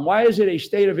problem? Why is it a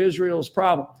state of Israel's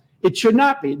problem? It should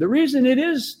not be. The reason it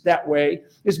is that way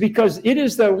is because it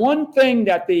is the one thing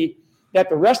that the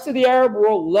rest of the Arab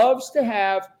world loves to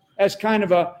have as kind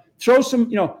of a throw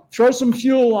some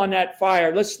fuel on that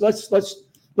fire. Let's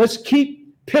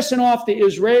keep pissing off the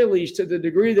Israelis to the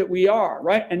degree that we are,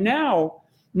 right? And now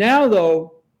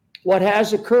though, what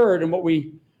has occurred and what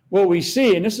we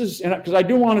see, and this is because I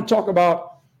do want to talk about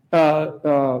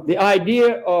the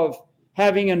idea of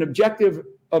having an objective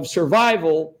of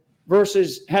survival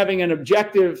versus having an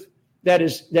objective that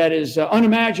is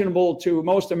unimaginable to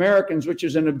most Americans, which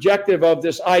is an objective of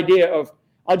this idea of,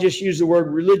 I'll just use the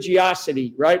word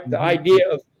religiosity, right? The idea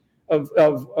of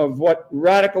what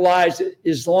radicalized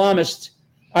Islamist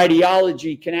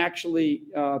ideology can actually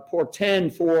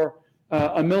portend for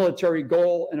a military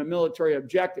goal and a military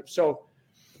objective. So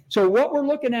what we're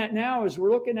looking at now is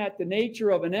we're looking at the nature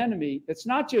of an enemy. It's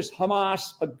not just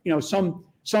Hamas,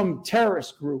 some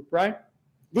terrorist group, right?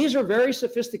 These are very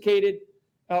sophisticated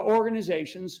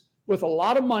organizations with a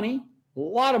lot of money.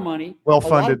 Well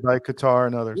funded by Qatar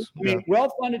and others.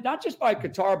 Well funded, not just by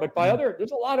Qatar, but by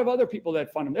there's a lot of other people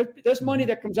that fund them. There's money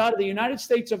that comes out of the United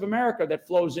States of America that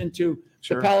flows into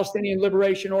the Palestinian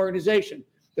Liberation Organization,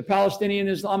 the Palestinian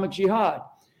Islamic Jihad.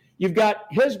 You've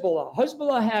got Hezbollah.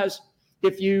 Hezbollah has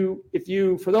if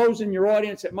you, for those in your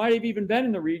audience that might have even been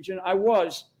in the region, I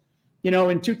was,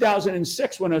 in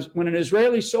 2006 when an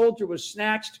Israeli soldier was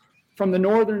snatched from the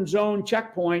northern zone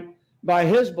checkpoint by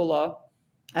Hezbollah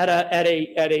at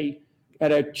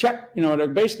a check,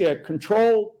 basically a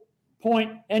control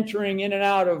point entering in and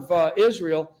out of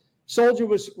Israel. Soldier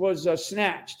was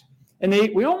snatched, and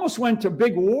we almost went to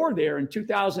big war there in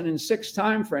 2006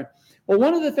 timeframe. Well,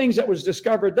 one of the things that was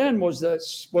discovered then was the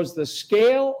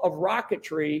scale of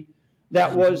rocketry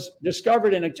that was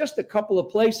discovered in just a couple of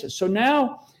places. So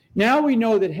now we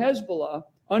know that Hezbollah,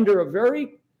 under a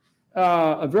very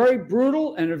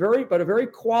brutal and a very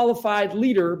qualified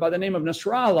leader by the name of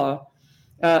Nasrallah,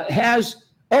 has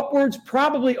upwards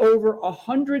probably over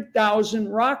 100,000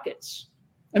 rockets.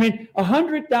 I mean,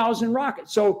 100,000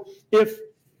 rockets. So if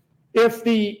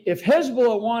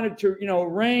Hezbollah wanted to,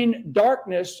 rain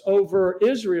darkness over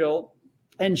Israel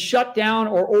and shut down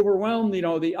or overwhelm,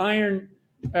 the Iron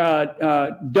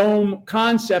Dome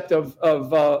concept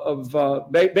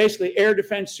of basically air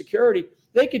defense security,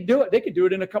 they could do it. They could do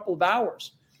it in a couple of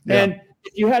hours. Yeah. And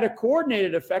if you had a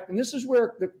coordinated effect, and this is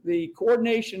where the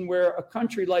coordination, where a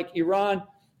country like Iran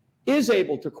is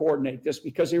able to coordinate this,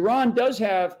 because Iran does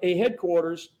have a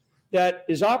headquarters that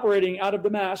is operating out of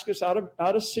Damascus, out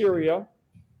of Syria,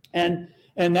 and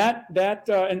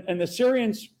the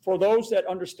Syrians, for those that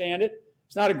understand it,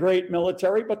 it's not a great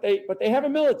military, but they have a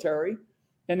military,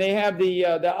 and they have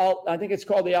I think it's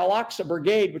called the Al-Aqsa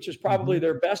Brigade, which is probably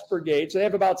their best brigade. So they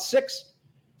have about six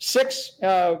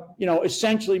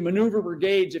essentially maneuver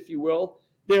brigades, if you will.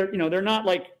 They're not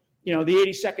like the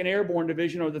 82nd Airborne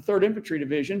Division or the 3rd Infantry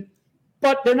Division,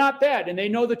 but they're not bad, and they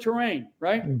know the terrain,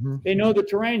 right? They know the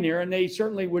terrain there, and they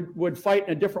certainly would fight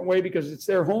in a different way because it's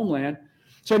their homeland.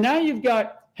 So now you've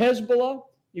got Hezbollah,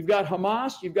 you've got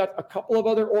Hamas, you've got a couple of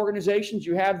other organizations.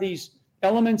 You have these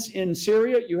elements in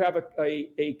Syria. You have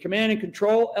a command and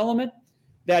control element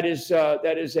that is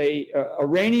a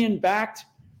Iranian-backed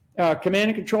command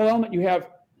and control element. You have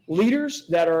leaders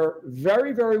that are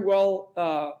very, very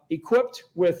well equipped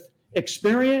with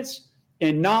experience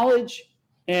and knowledge.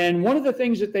 And one of the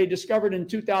things that they discovered in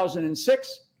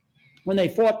 2006, when they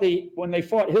fought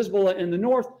Hezbollah in the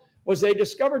north, was they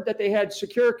discovered that they had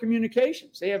secure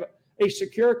communications. They have a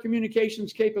secure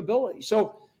communications capability.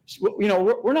 So,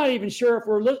 we're not even sure if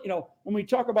when we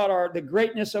talk about the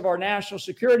greatness of our National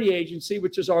Security Agency,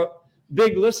 which is our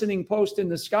big listening post in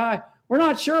the sky, we're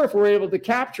not sure if we're able to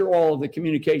capture all of the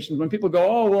communications. When people go,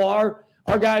 oh, well, our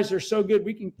guys are so good,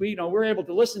 we're able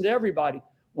to listen to everybody.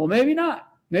 Well, maybe not.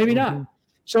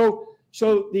 So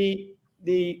the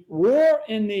war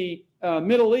in the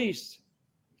Middle East,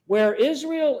 where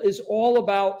Israel is all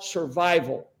about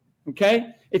survival,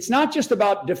 okay? It's not just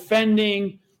about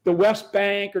defending the West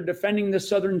Bank or defending the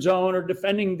Southern Zone or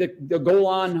defending the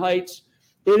Golan Heights.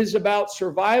 It is about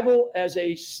survival as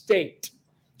a state.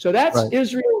 So that's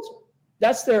right.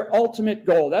 That's their ultimate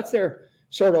goal. That's their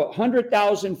sort of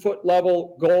 100,000-foot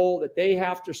level goal, that they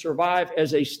have to survive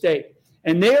as a state.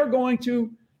 And they are going to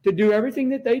do everything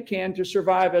that they can to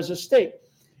survive as a state.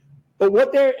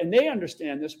 But they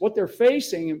understand this, what they're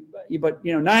facing, but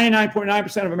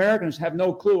 99.9% of Americans have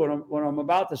no clue what I'm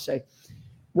about to say.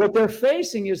 What they're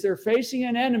facing is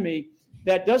an enemy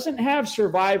that doesn't have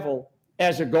survival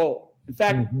as a goal. In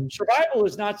fact, survival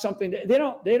is not something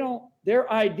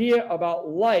their idea about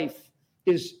life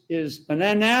is an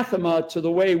anathema to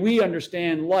the way we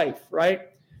understand life, right?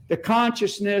 The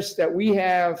consciousness that we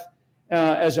have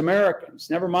as Americans,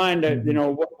 never mind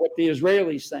what the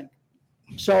Israelis think.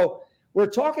 So we're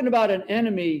talking about an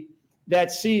enemy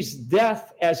that sees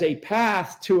death as a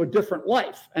path to a different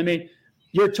life. I mean,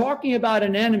 you're talking about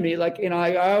an enemy,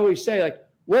 I always say,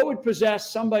 what would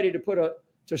possess somebody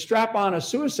to strap on a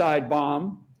suicide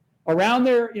bomb around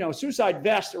their, suicide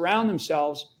vest around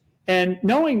themselves, and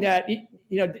knowing that,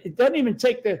 it doesn't even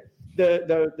take the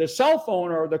cell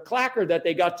phone or the clacker that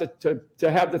they got to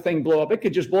have the thing blow up. It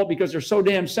could just blow up because they're so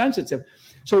damn sensitive.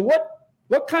 So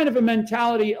what kind of a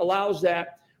mentality allows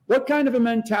that? What kind of a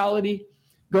mentality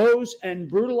goes and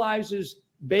brutalizes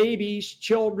babies,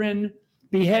 children,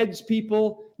 beheads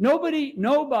people?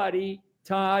 Nobody,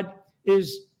 Todd,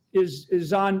 is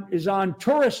on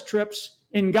tourist trips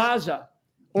in Gaza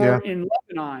or in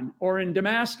Lebanon or in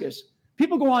Damascus.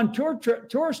 People go on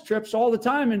tourist trips all the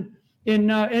time in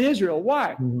Israel.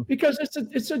 Why? Because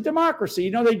it's a democracy.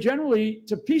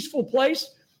 It's a peaceful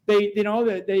place. They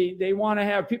want to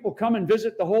have people come and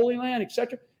visit the Holy Land,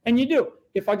 etc. And you do.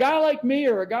 If a guy like me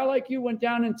or a guy like you went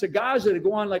down into Gaza to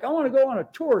go on, I want to go on a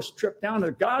tourist trip down to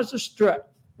the Gaza Strip,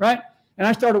 right? And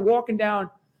I started walking down,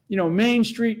 Main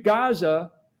Street,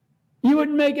 Gaza. you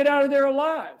wouldn't make it out of there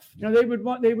alive.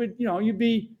 You'd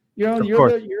be, you're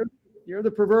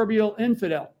the proverbial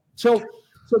infidel. So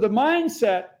the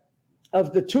mindset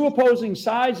of the two opposing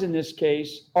sides in this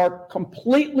case are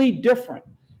completely different.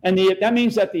 And that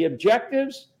means that the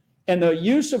objectives and the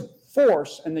use of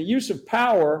force and the use of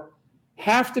power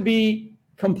have to be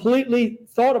completely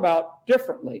thought about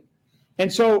differently.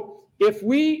 And so if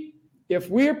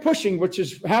we're pushing, which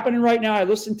is happening right now, I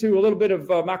listened to a little bit of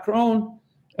Macron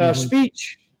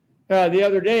speech the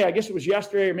other day, I guess it was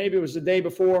yesterday or maybe it was the day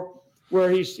before,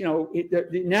 where he's, now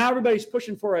everybody's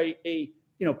pushing for a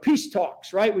peace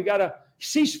talks, right? We got a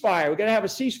ceasefire. We got to have a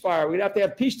ceasefire. We'd have to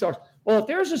have peace talks. Well, if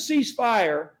there's a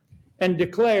ceasefire and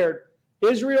declared,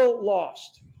 Israel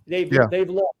lost. They've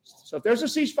lost. So if there's a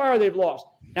ceasefire, they've lost.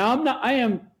 Now I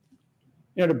am,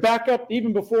 to back up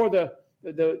even before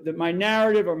my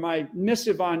narrative or my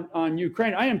missive on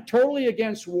Ukraine, I am totally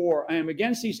against war. I am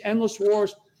against these endless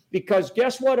wars because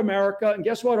guess what, America, and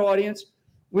guess what, audience?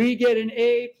 We get an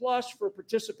A+ for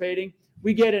participating.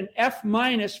 We get an F-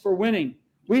 for winning.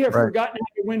 We have forgotten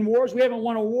how to win wars. We haven't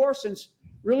won a war since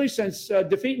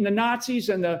defeating the Nazis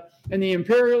and the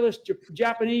imperialist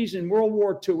Japanese in World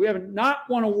War II. We haven't not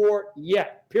won a war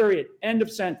yet, period. End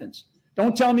of sentence.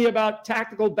 Don't tell me about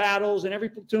tactical battles and every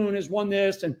platoon has won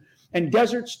this and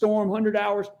Desert Storm, 100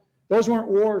 hours. Those weren't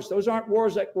wars. Those aren't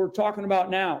wars that we're talking about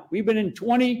now. We've been in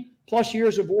 20 plus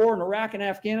years of war in Iraq and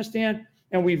Afghanistan,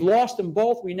 and we've lost them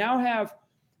both. We now have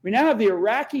the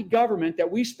Iraqi government that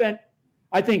we spent,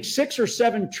 I think, $6 or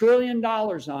 $7 trillion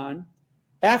on.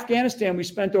 Afghanistan, we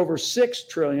spent over $6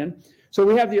 trillion. So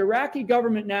we have the Iraqi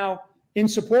government now in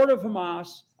support of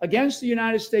Hamas against the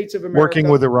United States of America. Working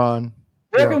with Iran.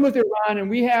 With Iran. And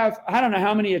we have, I don't know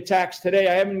how many attacks today.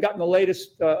 I haven't gotten the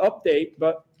latest update,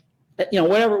 but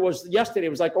whatever it was yesterday, it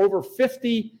was like over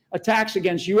 50 attacks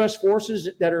against U.S. forces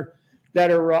that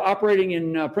are operating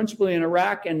in principally in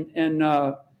Iraq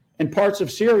and parts of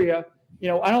Syria.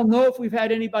 I don't know if we've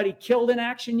had anybody killed in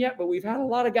action yet, but we've had a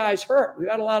lot of guys hurt. We've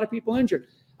had a lot of people injured.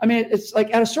 I mean, it's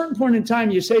like at a certain point in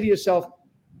time, you say to yourself,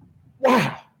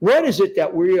 wow, what is it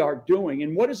that we are doing?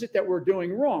 And what is it that we're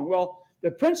doing wrong? Well, the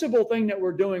principal thing that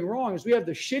we're doing wrong is we have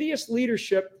the shittiest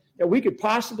leadership that we could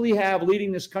possibly have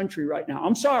leading this country right now.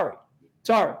 I'm sorry.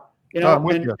 I'm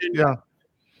with you. Yeah.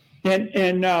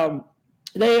 And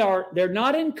they're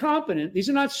not incompetent. These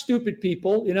are not stupid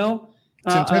people,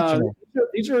 It's intentional.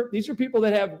 These are people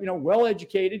that have, well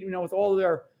educated, with all of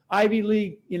their Ivy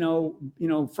League,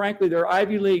 frankly, their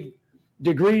Ivy League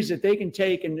degrees that they can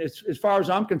take. And as far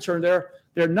as I'm concerned, they're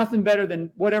nothing better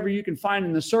than whatever you can find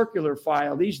in the circular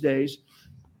file these days,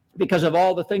 because of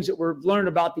all the things that we're learning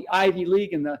about the Ivy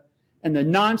League and the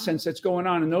nonsense that's going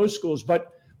on in those schools.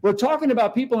 But we're talking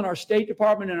about people in our State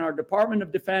Department and our Department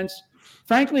of Defense,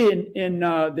 frankly, in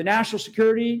the National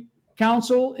Security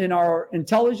Council, in our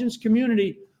intelligence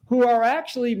community, who are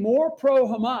actually more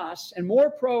pro-Hamas and more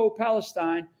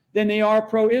pro-Palestine than they are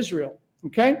pro-Israel.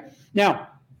 Okay, now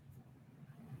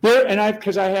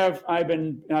I've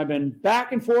been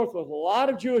back and forth with a lot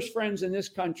of Jewish friends in this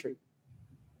country,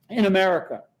 in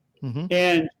America,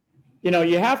 and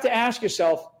you have to ask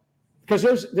yourself,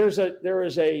 because there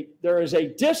is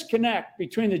a disconnect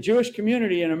between the Jewish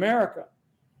community in America,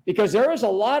 because there is a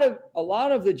lot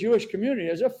of the Jewish community.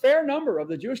 There's a fair number of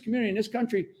the Jewish community in this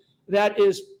country that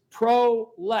is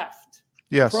pro-left,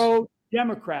 yes,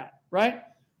 pro-Democrat, right?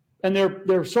 And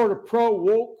they're sort of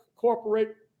pro-woke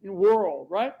corporate world,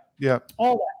 right? Yeah.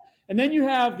 All that. And then you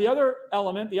have the other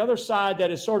element, the other side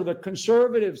that is sort of the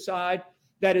conservative side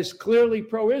that is clearly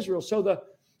pro-Israel. So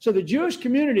the Jewish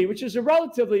community, which is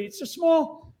it's a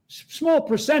small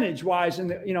percentage wise in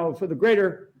the, for the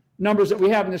greater numbers that we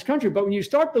have in this country. But when you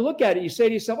start to look at it, you say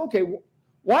to yourself, okay,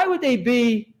 why would they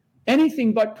be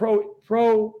anything but pro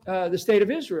the state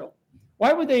of Israel?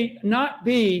 Why would they not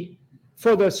be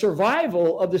for the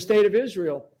survival of the state of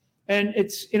Israel? And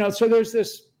it's, so there's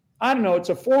this, I don't know, it's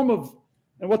a form of,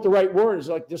 and what the right word is,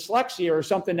 like dyslexia or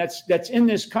something that's in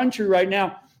this country right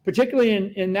now, particularly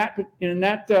in that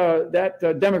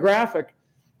demographic.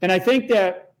 And I think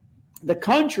that the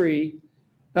country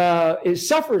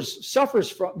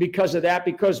suffers from because of that,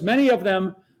 because many of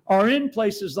them are in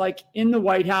places like in the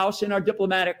White House, in our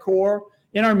diplomatic corps,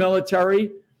 in our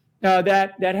military,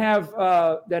 that have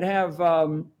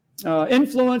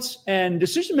influence and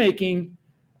decision-making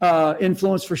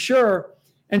influence for sure.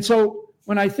 And so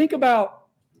when I think about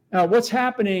what's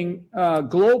happening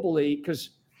globally,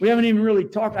 because we haven't even really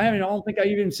talked, I don't think I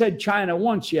even said China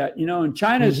once yet, and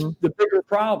China's the bigger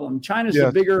problem. China's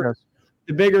the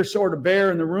bigger sort of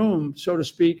bear in the room, so to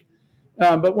speak.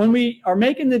 But when we are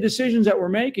making the decisions that we're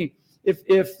making,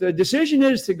 if the decision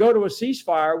is to go to a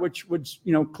ceasefire, which would,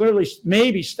 clearly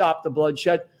maybe stop the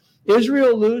bloodshed,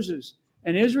 Israel loses,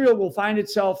 and Israel will find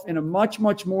itself in a much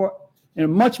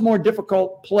more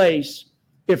difficult place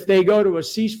if they go to a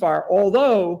ceasefire.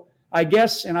 Although I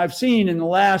guess, and I've seen in the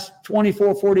last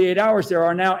 24, 48 hours, there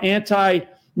are now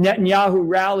anti-Netanyahu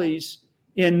rallies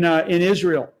in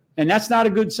Israel. And that's not a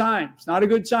good sign. It's not a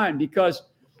good sign, because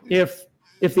if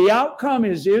the outcome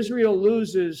is Israel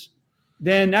loses,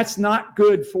 then that's not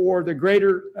good for the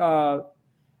greater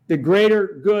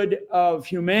good of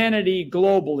humanity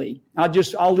globally.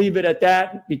 I'll leave it at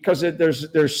that, because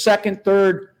there's second,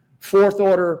 third, fourth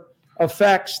order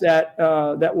effects that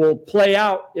will play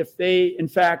out if they in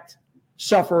fact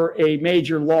suffer a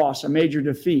major loss, a major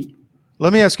defeat.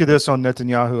 Let me ask you this on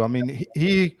Netanyahu. I mean,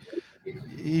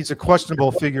 he's a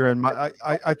questionable figure, and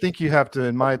I think you have to,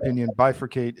 in my opinion,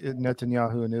 bifurcate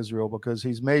Netanyahu and Israel, because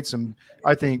he's made some,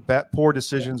 I think, poor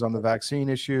decisions on the vaccine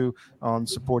issue, on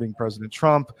supporting President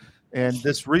Trump, and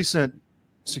this recent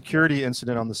security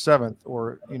incident on the 7th,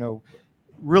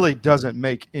 really doesn't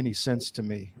make any sense to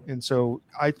me. And so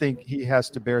I think he has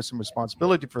to bear some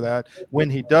responsibility for that.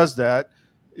 When he does that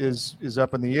is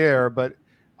up in the air, but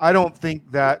I don't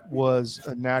think that was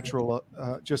a natural,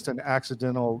 just an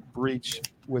accidental breach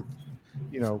with,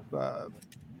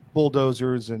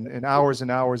 bulldozers and hours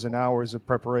and hours and hours of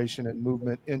preparation and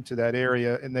movement into that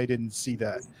area, and they didn't see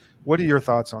that. What are your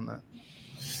thoughts on that?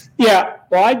 Yeah,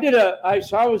 well,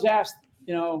 I was asked,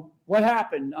 what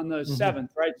happened on the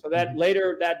 7th, right? So that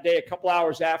later that day, a couple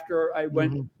hours after, I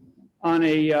went on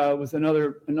with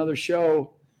another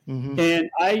show, and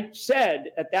I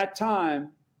said at that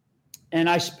time, and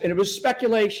it was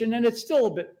speculation, and it's still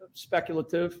a bit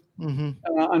speculative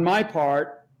on my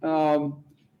part.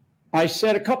 I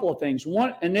said a couple of things.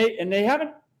 One, and they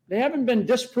haven't been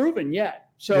disproven yet.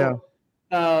 So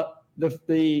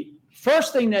the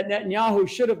first thing that Netanyahu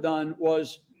should have done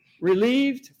was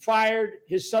fired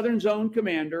his Southern Zone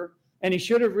commander, and he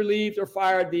should have relieved or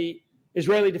fired the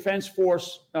Israeli Defense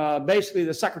Force, basically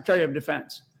the Secretary of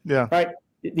Defense. Yeah. Right.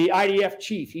 The IDF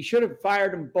chief. He should have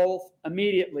fired them both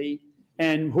immediately,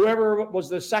 and whoever was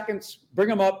the seconds, bring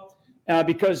them up,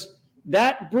 because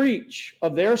that breach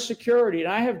of their security.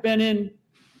 And I have been in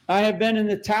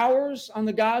the towers on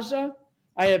the Gaza.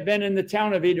 I have been in the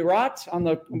town of Idirat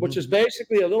which is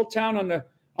basically a little town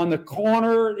on the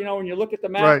corner. When you look at the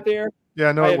map there. Yeah,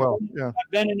 I know it well. Yeah.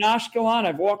 I've been in Ashkelon.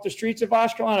 I've walked the streets of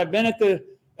Ashkelon. I've been at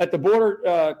the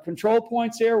border control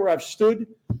points there, where I've stood,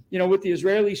 with the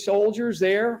Israeli soldiers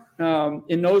there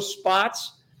in those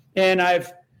spots, and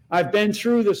I've been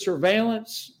through the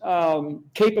surveillance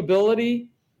capability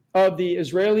of the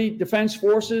Israeli Defense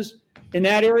Forces in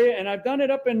that area, and I've done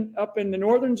it up in the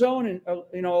northern zone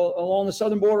and along the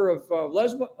southern border of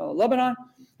Lebanon,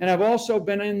 and I've also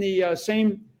been in the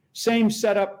same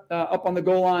setup up on the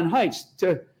Golan Heights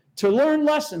to learn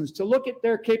lessons, to look at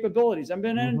their capabilities. I've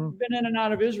been in and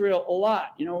out of Israel a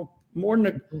lot, more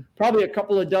than probably a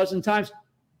couple of dozen times,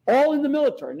 all in the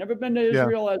military. Never been to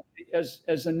Israel as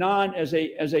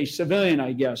a civilian,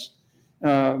 I guess,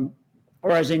 or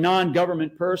as a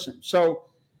non-government person. So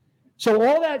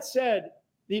all that said,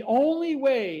 the only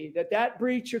way that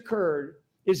breach occurred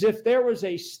is if there was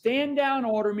a stand down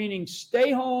order, meaning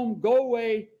stay home, go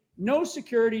away, no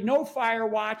security, no fire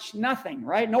watch, nothing,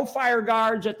 right? No fire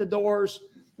guards at the doors,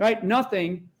 right?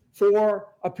 Nothing for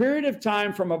a period of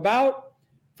time from about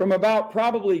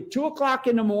probably 2:00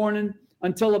 in the morning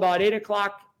until about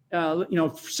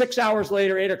 8:00, 6 hours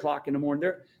later, 8:00 in the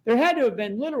morning. There had to have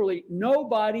been literally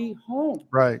nobody home.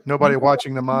 Right. Nobody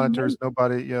watching the monitors,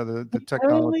 nobody, the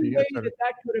technology. The only way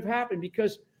that could have happened,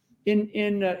 because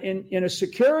in a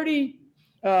security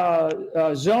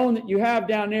zone that you have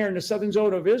down there in the southern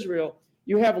zone of Israel,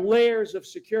 you have layers of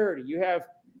security. You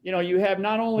have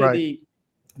not only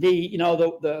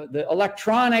the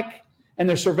electronic and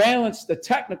the surveillance, the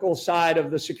technical side of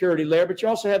the security layer, but you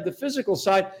also have the physical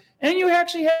side, and you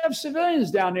actually have civilians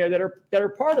down there that are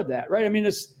part of that, right? I mean,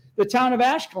 it's the town of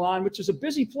Ashkelon, which is a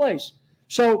busy place.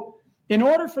 So in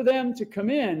order for them to come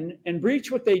in and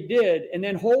breach what they did and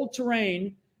then hold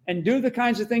terrain and do the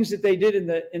kinds of things that they did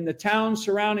in the towns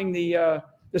surrounding the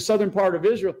southern part of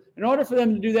Israel, in order for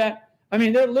them to do that, I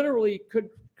mean, there literally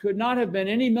could not have been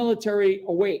any military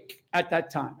awake at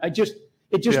that time.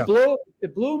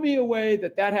 It blew me away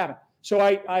that happened. So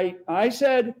I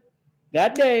said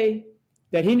that day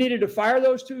that he needed to fire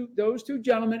those two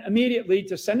gentlemen immediately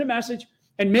to send a message,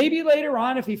 and maybe later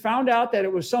on, if he found out that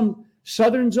it was some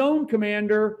Southern Zone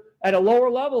commander at a lower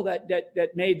level that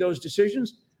made those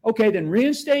decisions, okay, then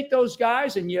reinstate those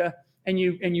guys and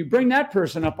you bring that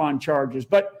person up on charges.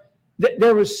 But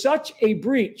there was such a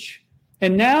breach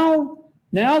And now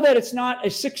that it's not a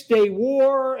 6-day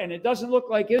war, and it doesn't look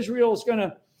like Israel is going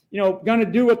to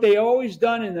do what they always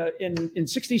done in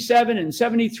 67 and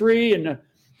 73, and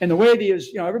the way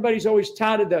everybody's always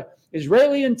touted the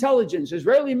Israeli intelligence,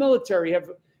 Israeli military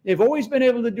they've always been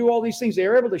able to do all these things. They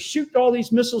are able to shoot all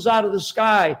these missiles out of the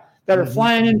sky that are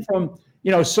flying in from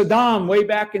Saddam way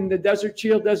back in the Desert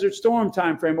Shield, Desert Storm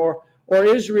timeframe, or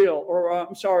Israel, or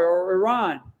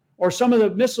Iran, or some of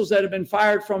the missiles that have been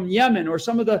fired from Yemen, or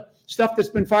some of the stuff that's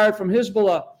been fired from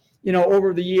Hezbollah,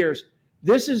 over the years.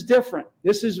 This is different.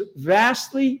 This is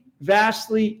vastly,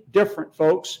 vastly different,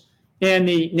 folks. And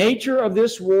the nature of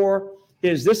this war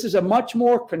is this is a much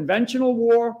more conventional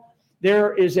war.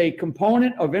 There is a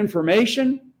component of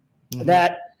information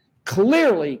that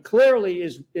clearly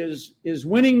is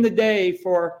winning the day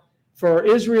for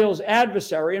Israel's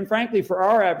adversary, and frankly for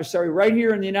our adversary right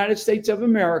here in the United States of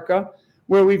America,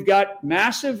 where we've got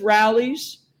massive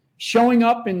rallies showing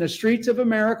up in the streets of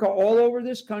America all over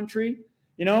this country.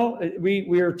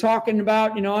 We are talking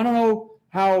about, I don't know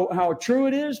how true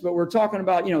it is, but we're talking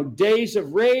about, days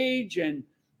of rage, and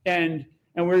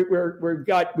we've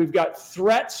got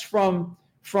threats from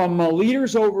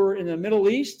leaders over in the Middle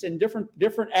East and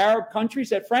different Arab countries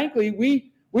that frankly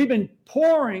we've been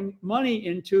pouring money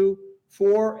into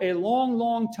for a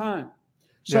long time.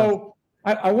 So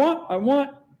I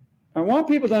want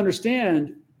people to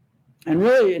understand, and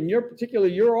really, in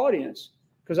your audience,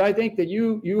 because I think that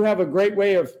you have a great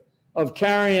way of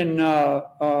carrying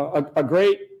a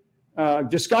great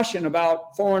discussion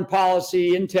about foreign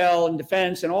policy, intel, and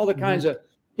defense, and all the kinds of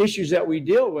issues that we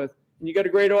deal with. And you got a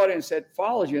great audience that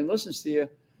follows you and listens to you.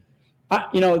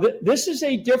 This is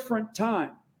a different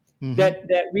time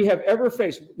that we have ever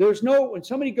faced. When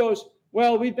somebody goes,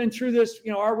 well, we've been through this,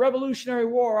 our Revolutionary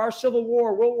War, our Civil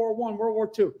War, World War I, World War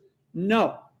II.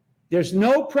 No, there's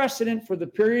no precedent for the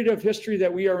period of history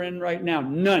that we are in right now.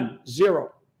 None,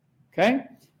 zero. Okay,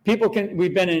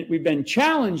 we've been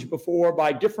challenged before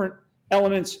by different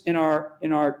elements in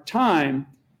our time.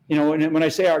 And when I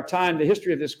say our time, the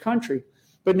history of this country.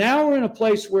 But now we're in a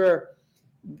place where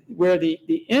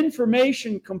the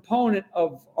information component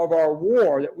of our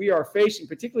war that we are facing,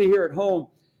 particularly here at home,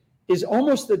 is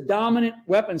almost the dominant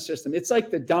weapon system. It's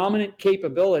like the dominant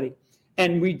capability.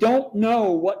 And we don't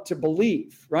know what to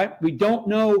believe, right? We don't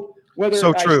know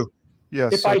whether true.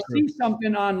 Yes. If I see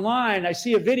something online, I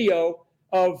see a video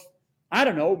of, I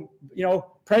don't know,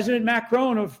 President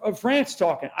Macron of France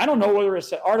talking. I don't know whether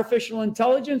it's artificial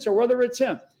intelligence or whether it's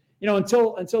him.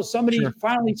 Until somebody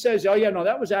finally says, oh, yeah, no,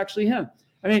 that was actually him.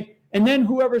 I mean, and then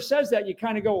whoever says that, you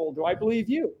kind of go, well, do I believe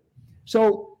you?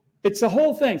 So it's the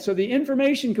whole thing. So the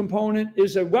information component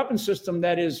is a weapon system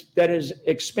that is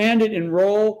expanded in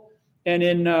role and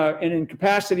in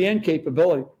capacity and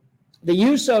capability. The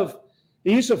use of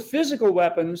physical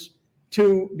weapons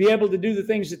to be able to do the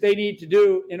things that they need to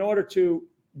do in order to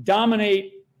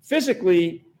dominate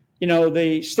physically,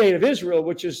 the state of Israel,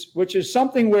 which is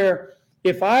something where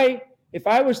if I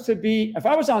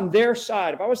was on their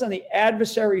side, if I was on the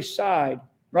adversary side,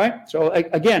 right? So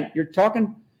again, you're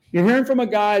hearing from a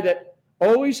guy that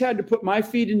always had to put my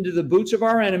feet into the boots of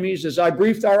our enemies as I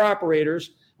briefed our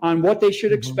operators on what they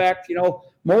should expect,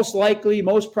 most likely,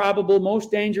 most probable, most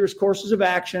dangerous courses of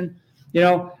action,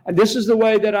 and this is the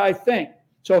way that I think.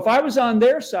 So if I was on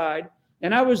their side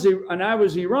and I was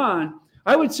Iran,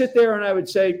 I would sit there and I would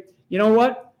say, you know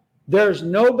what? There's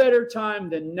no better time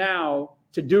than now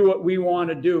to do what we want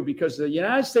to do, because the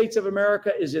United States of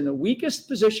America is in the weakest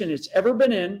position it's ever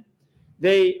been in.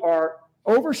 They are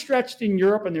overstretched in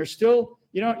Europe, and they're still,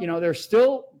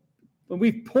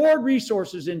 we've poured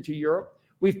resources into Europe.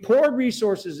 We've poured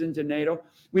resources into NATO.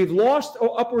 We've lost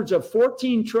upwards of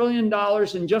 $14 trillion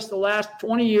in just the last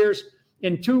 20 years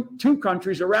in two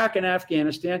countries, Iraq and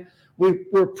Afghanistan.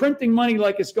 We're printing money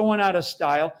like it's going out of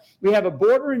style. We have a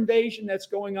border invasion that's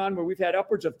going on where we've had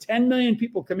upwards of 10 million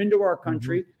people come into our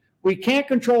country. We can't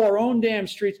control our own damn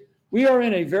streets. We are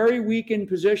in a very weakened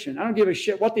position. I don't give a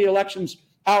shit what the elections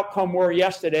outcome were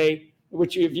yesterday,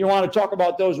 which if you want to talk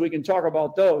about those, we can talk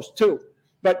about those too.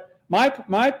 But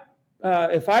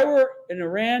if I were in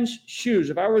Iran's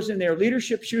shoes, if I was in their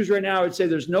leadership shoes right now, I would say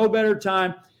there's no better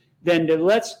time than to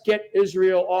let's get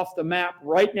Israel off the map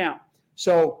right now.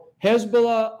 So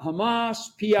Hezbollah,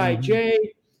 Hamas, PIJ,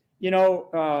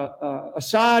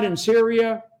 Assad in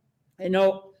Syria,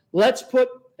 let's put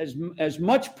as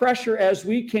much pressure as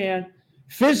we can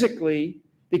physically,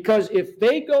 because if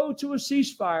they go to a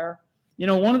ceasefire,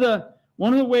 one of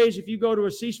the ways if you go to a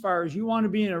ceasefire is you want to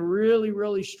be in a really,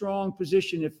 really strong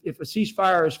position if a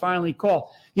ceasefire is finally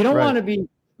called. You don't want to be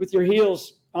with your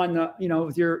heels on the,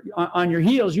 with your on your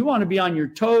heels. You want to be on your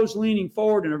toes, leaning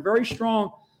forward in a very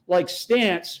strong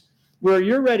stance where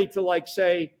you're ready to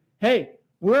say, hey,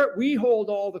 we hold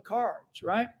all the cards,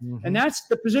 right? Mm-hmm. And that's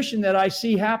the position that I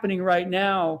see happening right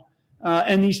now.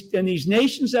 And these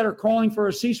nations that are calling for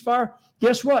a ceasefire,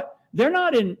 guess what? They're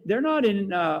not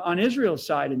on Israel's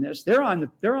side in this. They're on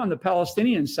the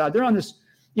Palestinian side. They're on this,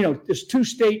 this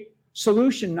two-state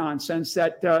solution nonsense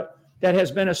that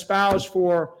has been espoused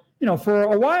for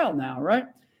a while now, right?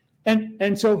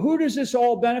 And so who does this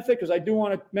all benefit? Because I do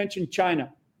want to mention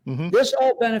China. Mm-hmm. This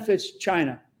all benefits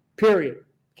China, period.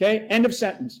 Okay, end of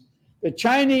sentence. The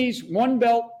Chinese One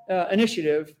Belt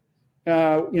initiative,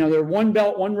 their One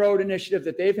Belt, One Road initiative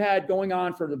that they've had going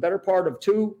on for the better part of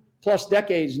 2+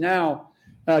 decades now.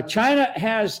 China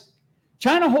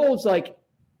holds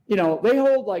they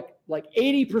hold like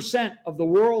 80% of the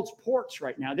world's ports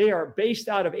right now. They are based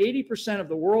out of 80% of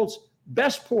the world's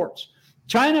best ports.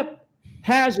 China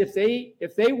has, if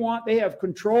they want, they have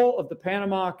control of the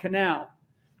Panama Canal.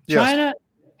 Yes. China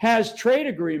has trade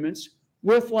agreements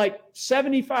with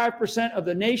 75% of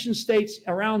the nation states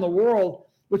around the world,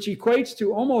 which equates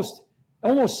to almost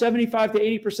 75 to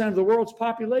 80% of the world's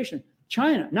population.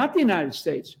 China, not the United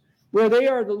States, where they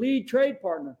are the lead trade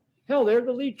partner. Hell, they're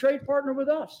the lead trade partner with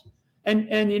us. And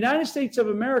the United States of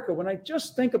America, when I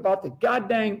just think about the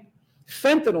goddamn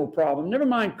fentanyl problem, never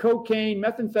mind cocaine,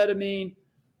 methamphetamine,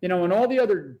 and all the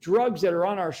other drugs that are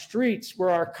on our streets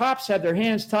where our cops have their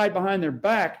hands tied behind their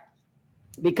back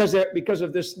because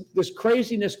of this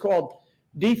craziness called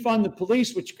defund the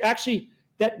police, which actually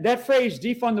that phrase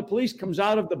defund the police comes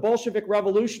out of the Bolshevik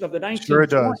Revolution of the 1920s. Sure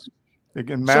it does.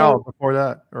 Again, Mao before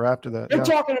that or after that. They're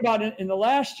talking about in the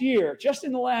last year, just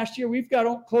in the last year, we've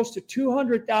got close to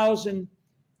 200,000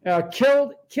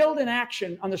 killed in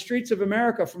action on the streets of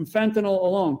America from fentanyl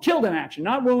alone. Killed in action,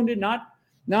 not wounded, not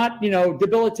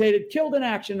debilitated, killed in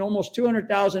action, almost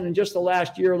 200,000 in just the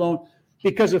last year alone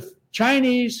because of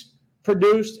Chinese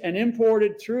produced and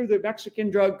imported through the Mexican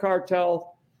drug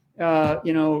cartel,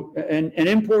 and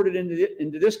imported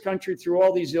into this country through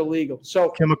all these illegals. So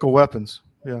chemical weapons.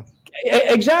 Yeah.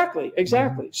 Exactly.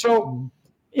 So,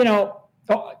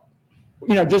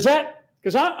 does that,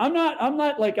 because I'm not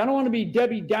I don't want to be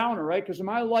Debbie Downer, right? Because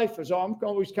my life I'm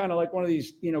always kind of like one of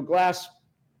these, glass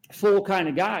full kind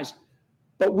of guys.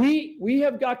 But we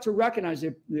have got to recognize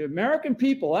the American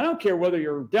people. I don't care whether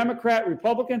you're Democrat,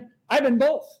 Republican. I've been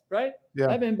both, right? Yeah.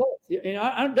 I've been both.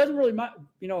 It doesn't really matter.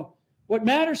 What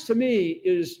matters to me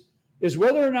is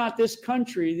whether or not this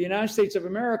country, the United States of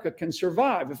America, can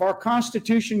survive. If our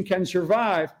Constitution can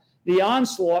survive the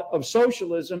onslaught of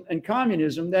socialism and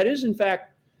communism that is, in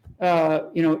fact,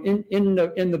 in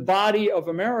the body of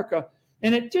America.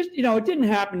 And it just, it didn't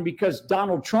happen because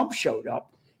Donald Trump showed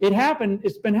up. It happened.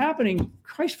 It's been happening,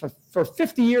 Christ, for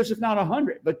 50 years, if not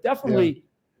 100, but definitely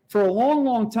for a long,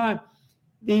 long time.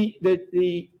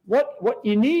 What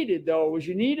you needed though was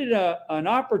an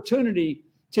opportunity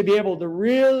to be able to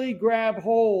really grab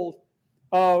hold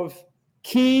of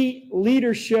key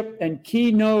leadership and key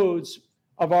nodes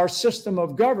of our system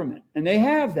of government. And they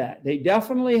have that. They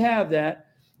definitely have that.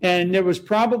 And there was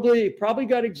probably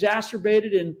got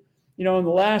exacerbated in the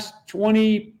last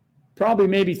 20, probably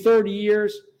maybe 30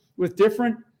 years with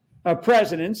different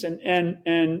presidents.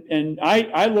 And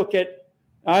I look at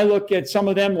some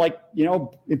of them and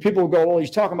people will go, well, he's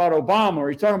talking about Obama or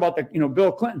he's talking about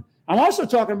Bill Clinton. I'm also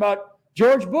talking about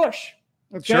George Bush,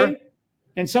 okay, sure.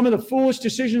 And some of the foolish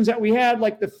decisions that we had,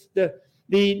 like the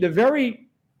very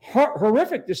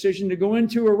horrific decision to go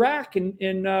into Iraq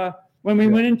when we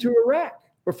went into Iraq,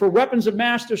 or for weapons of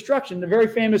mass destruction. The very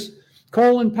famous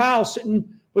Colin Powell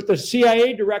sitting with the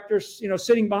CIA directors,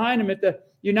 sitting behind him at the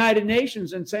United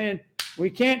Nations and saying, we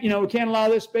can't allow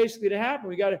this basically to happen.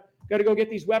 We got to go get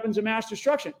these weapons of mass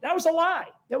destruction. That was a lie.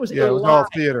 That was it was all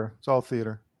theater. It's all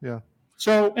theater. Yeah.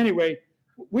 So anyway.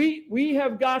 We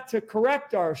have got to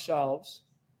correct ourselves,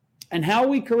 and how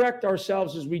we correct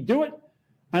ourselves is we do it.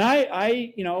 And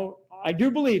I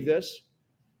do believe this,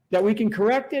 that we can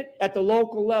correct it at the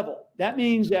local level. That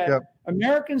means that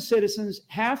American citizens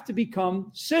have to become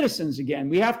citizens again.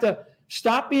 We have to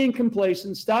stop being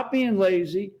complacent, stop being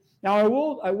lazy. Now,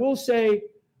 I will say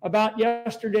about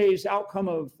yesterday's outcome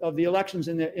of the elections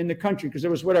in the country, because there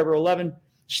was 11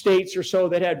 states or so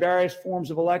that had various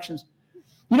forms of elections.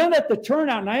 That the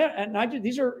turnout,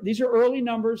 these are early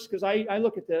numbers, because I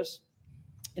look at this,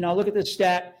 I look at this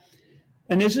stat,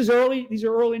 and these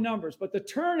are early numbers, but the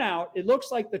turnout, it looks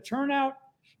like the turnout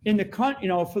in the country,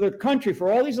 for the country,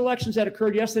 for all these elections that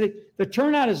occurred yesterday, the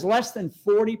turnout is less than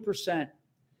 40%.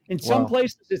 In some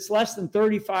places, it's less than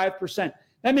 35%.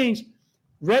 That means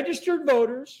registered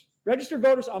voters registered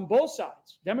voters on both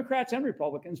sides, Democrats and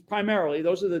Republicans primarily.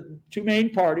 Those are the two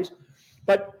main parties.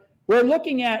 But we're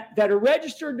looking at that are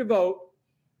registered to vote,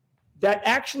 that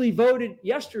actually voted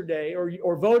yesterday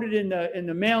or voted in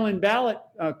the mail-in ballot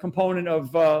component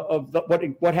of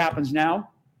what happens now.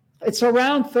 It's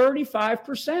around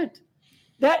 35%.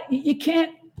 That we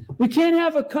can't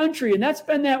have a country, and that's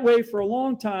been that way for a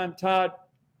long time, Todd.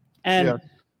 And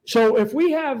so if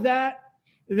we have that,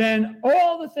 then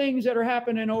all the things that are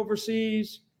happening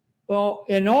overseas, well,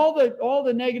 and all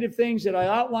the negative things that I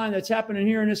outlined that's happening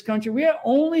here in this country, we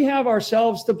only have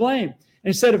ourselves to blame.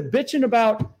 Instead of bitching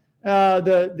about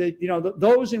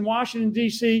those in Washington,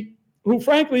 D.C., who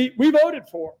frankly we voted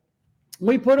for,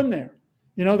 we put them there.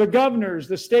 The governors,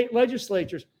 the state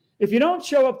legislatures. If you don't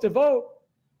show up to vote,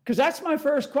 because that's my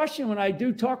first question when I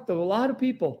do talk to a lot of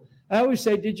people, I always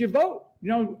say, "Did you vote?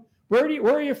 Where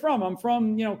are you from?" I'm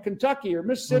from Kentucky or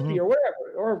Mississippi or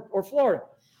wherever or Florida.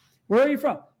 Where are you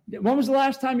from? When was the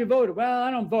last time you voted? Well,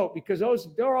 I don't vote because those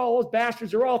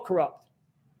bastards are all corrupt.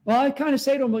 Well, I kind of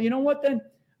say to them, well, you know what then?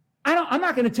 I'm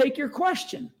not going to take your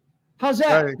question. How's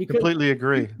that? I completely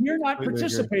agree. You're not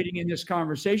participating in this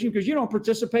conversation because you don't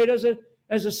participate as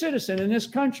a citizen in this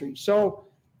country. So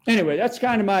anyway, that's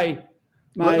kind of my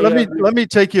let me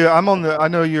take you. I'm on the. I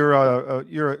know you're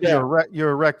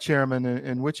a rec chairman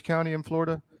in which county in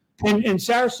Florida? In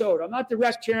Sarasota. I'm not the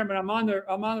rec chairman. I'm on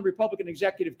the Republican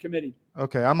Executive Committee.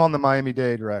 Okay, I'm on the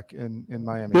Miami-Dade rec in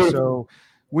Miami. So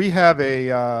we have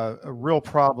a real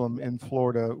problem in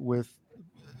Florida with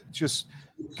just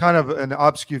kind of an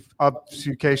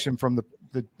obfuscation from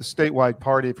the statewide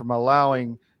party from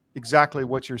allowing exactly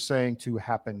what you're saying to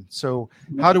happen. So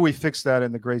how do we fix that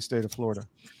in the great state of Florida?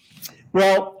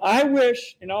 Well, I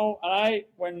wish, when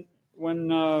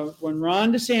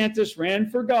Ron DeSantis ran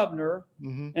for governor,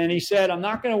 and he said, "I'm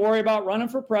not going to worry about running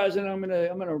for president. I'm going to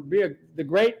be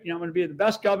I'm going to be the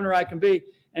best governor I can be."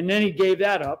 And then he gave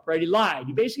that up, right? He lied.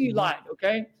 He basically lied.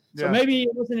 Okay. So maybe it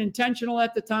wasn't intentional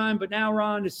at the time, but now,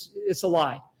 Ron, it's a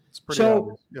lie. It's pretty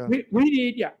obvious. Yeah.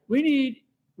 we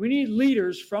need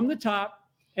leaders from the top,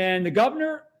 and the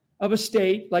governor of a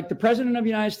state, like the president of the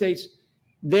United States,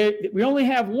 we only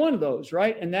have one of those,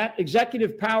 right? And that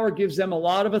executive power gives them a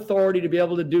lot of authority to be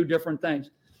able to do different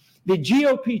things. The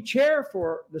GOP chair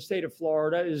for the state of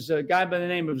Florida is a guy by the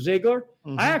name of Ziegler.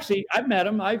 I've met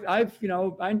him.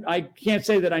 I can't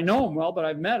say that I know him well, but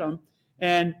I've met him.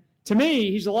 And to me,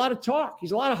 he's a lot of talk.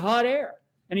 He's a lot of hot air.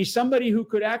 And he's somebody who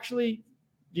could actually,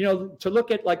 to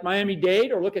look at like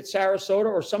Miami-Dade or look at Sarasota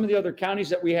or some of the other counties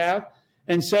that we have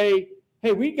and say,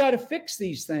 hey, we got to fix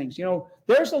these things. We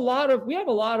have a lot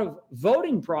of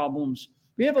voting problems.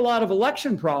 We have a lot of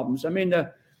election problems. I mean,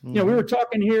 we were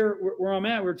talking here where I'm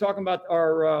at. We were talking about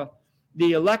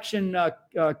the election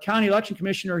county election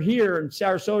commissioner here in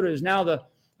Sarasota is now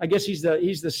he's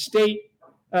the state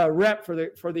rep for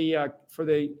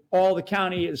all the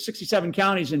county 67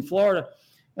 counties in Florida,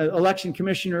 election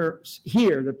commissioner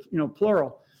here,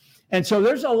 plural. And so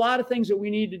there's a lot of things that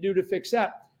we need to do to fix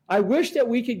that. I wish that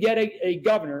we could get a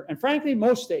governor, and frankly,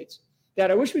 most states,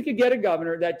 that I wish we could get a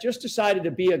governor that just decided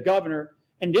to be a governor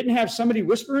and didn't have somebody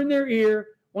whisper in their ear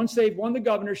once they've won the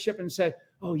governorship and say,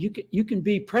 "Oh, you can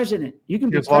be president. You can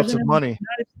be president." Lots of money.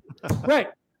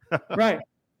 Right.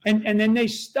 And then they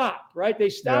stop, right? They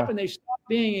stop and they stop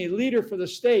being a leader for the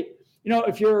state.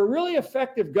 If you're a really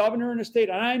effective governor in a state,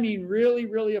 and I mean really,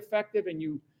 really effective, and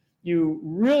you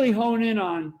really hone in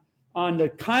on the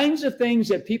kinds of things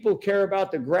that people care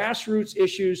about, the grassroots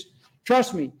issues,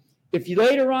 trust me, if you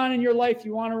later on in your life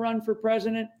you want to run for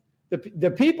president,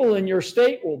 the people in your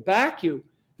state will back you.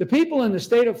 The people in the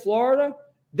state of Florida,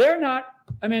 they're not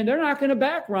going to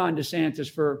back Ron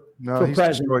DeSantis for president.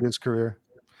 He's destroyed his career.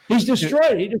 He's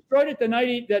destroyed it. He destroyed it the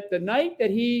night that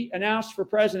he announced for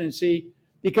presidency,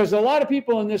 because a lot of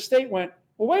people in this state went,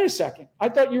 well, wait a second. I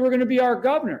thought you were going to be our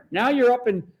governor. Now you're up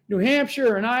in New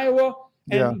Hampshire and Iowa.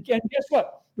 And guess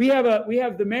what? We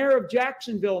have the mayor of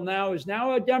Jacksonville is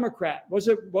now a Democrat. Was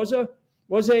a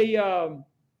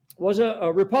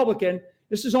Republican.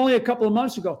 This is only a couple of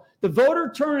months ago. The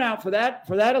voter turnout for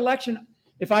that election,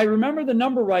 if I remember the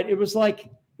number right, it was like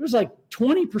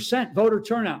 20% voter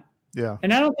turnout. Yeah.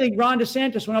 And I don't think Ron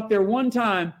DeSantis went up there one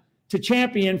time to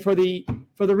champion for the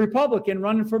Republican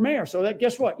running for mayor. So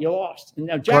guess what? You lost. And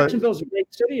now Jacksonville's a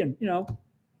great city, and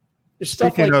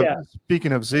stuff like that.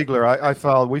 Speaking of Ziegler,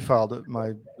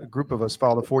 my group of us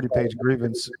filed a 40-page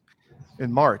grievance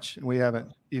in March, and we haven't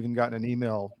even gotten an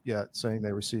email yet saying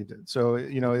they received it. So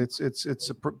it's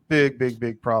a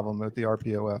big problem with the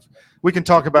RPOF. We can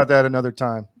talk about that another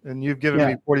time. And you've given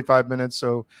me 45 minutes,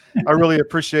 so I really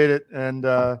appreciate it. And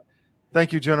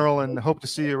Thank you, General, and hope to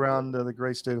see you around the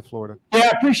great state of Florida. Yeah,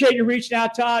 I appreciate you reaching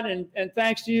out, Todd, and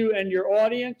thanks to you and your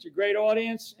audience, your great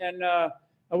audience. And I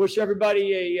wish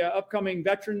everybody a upcoming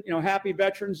happy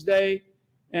Veterans Day.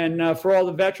 And for all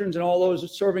the veterans and all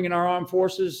those serving in our armed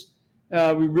forces,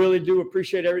 we really do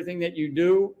appreciate everything that you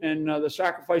do and the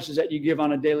sacrifices that you give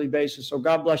on a daily basis. So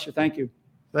God bless you. Thank you.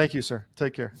 Thank you, sir.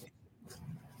 Take care.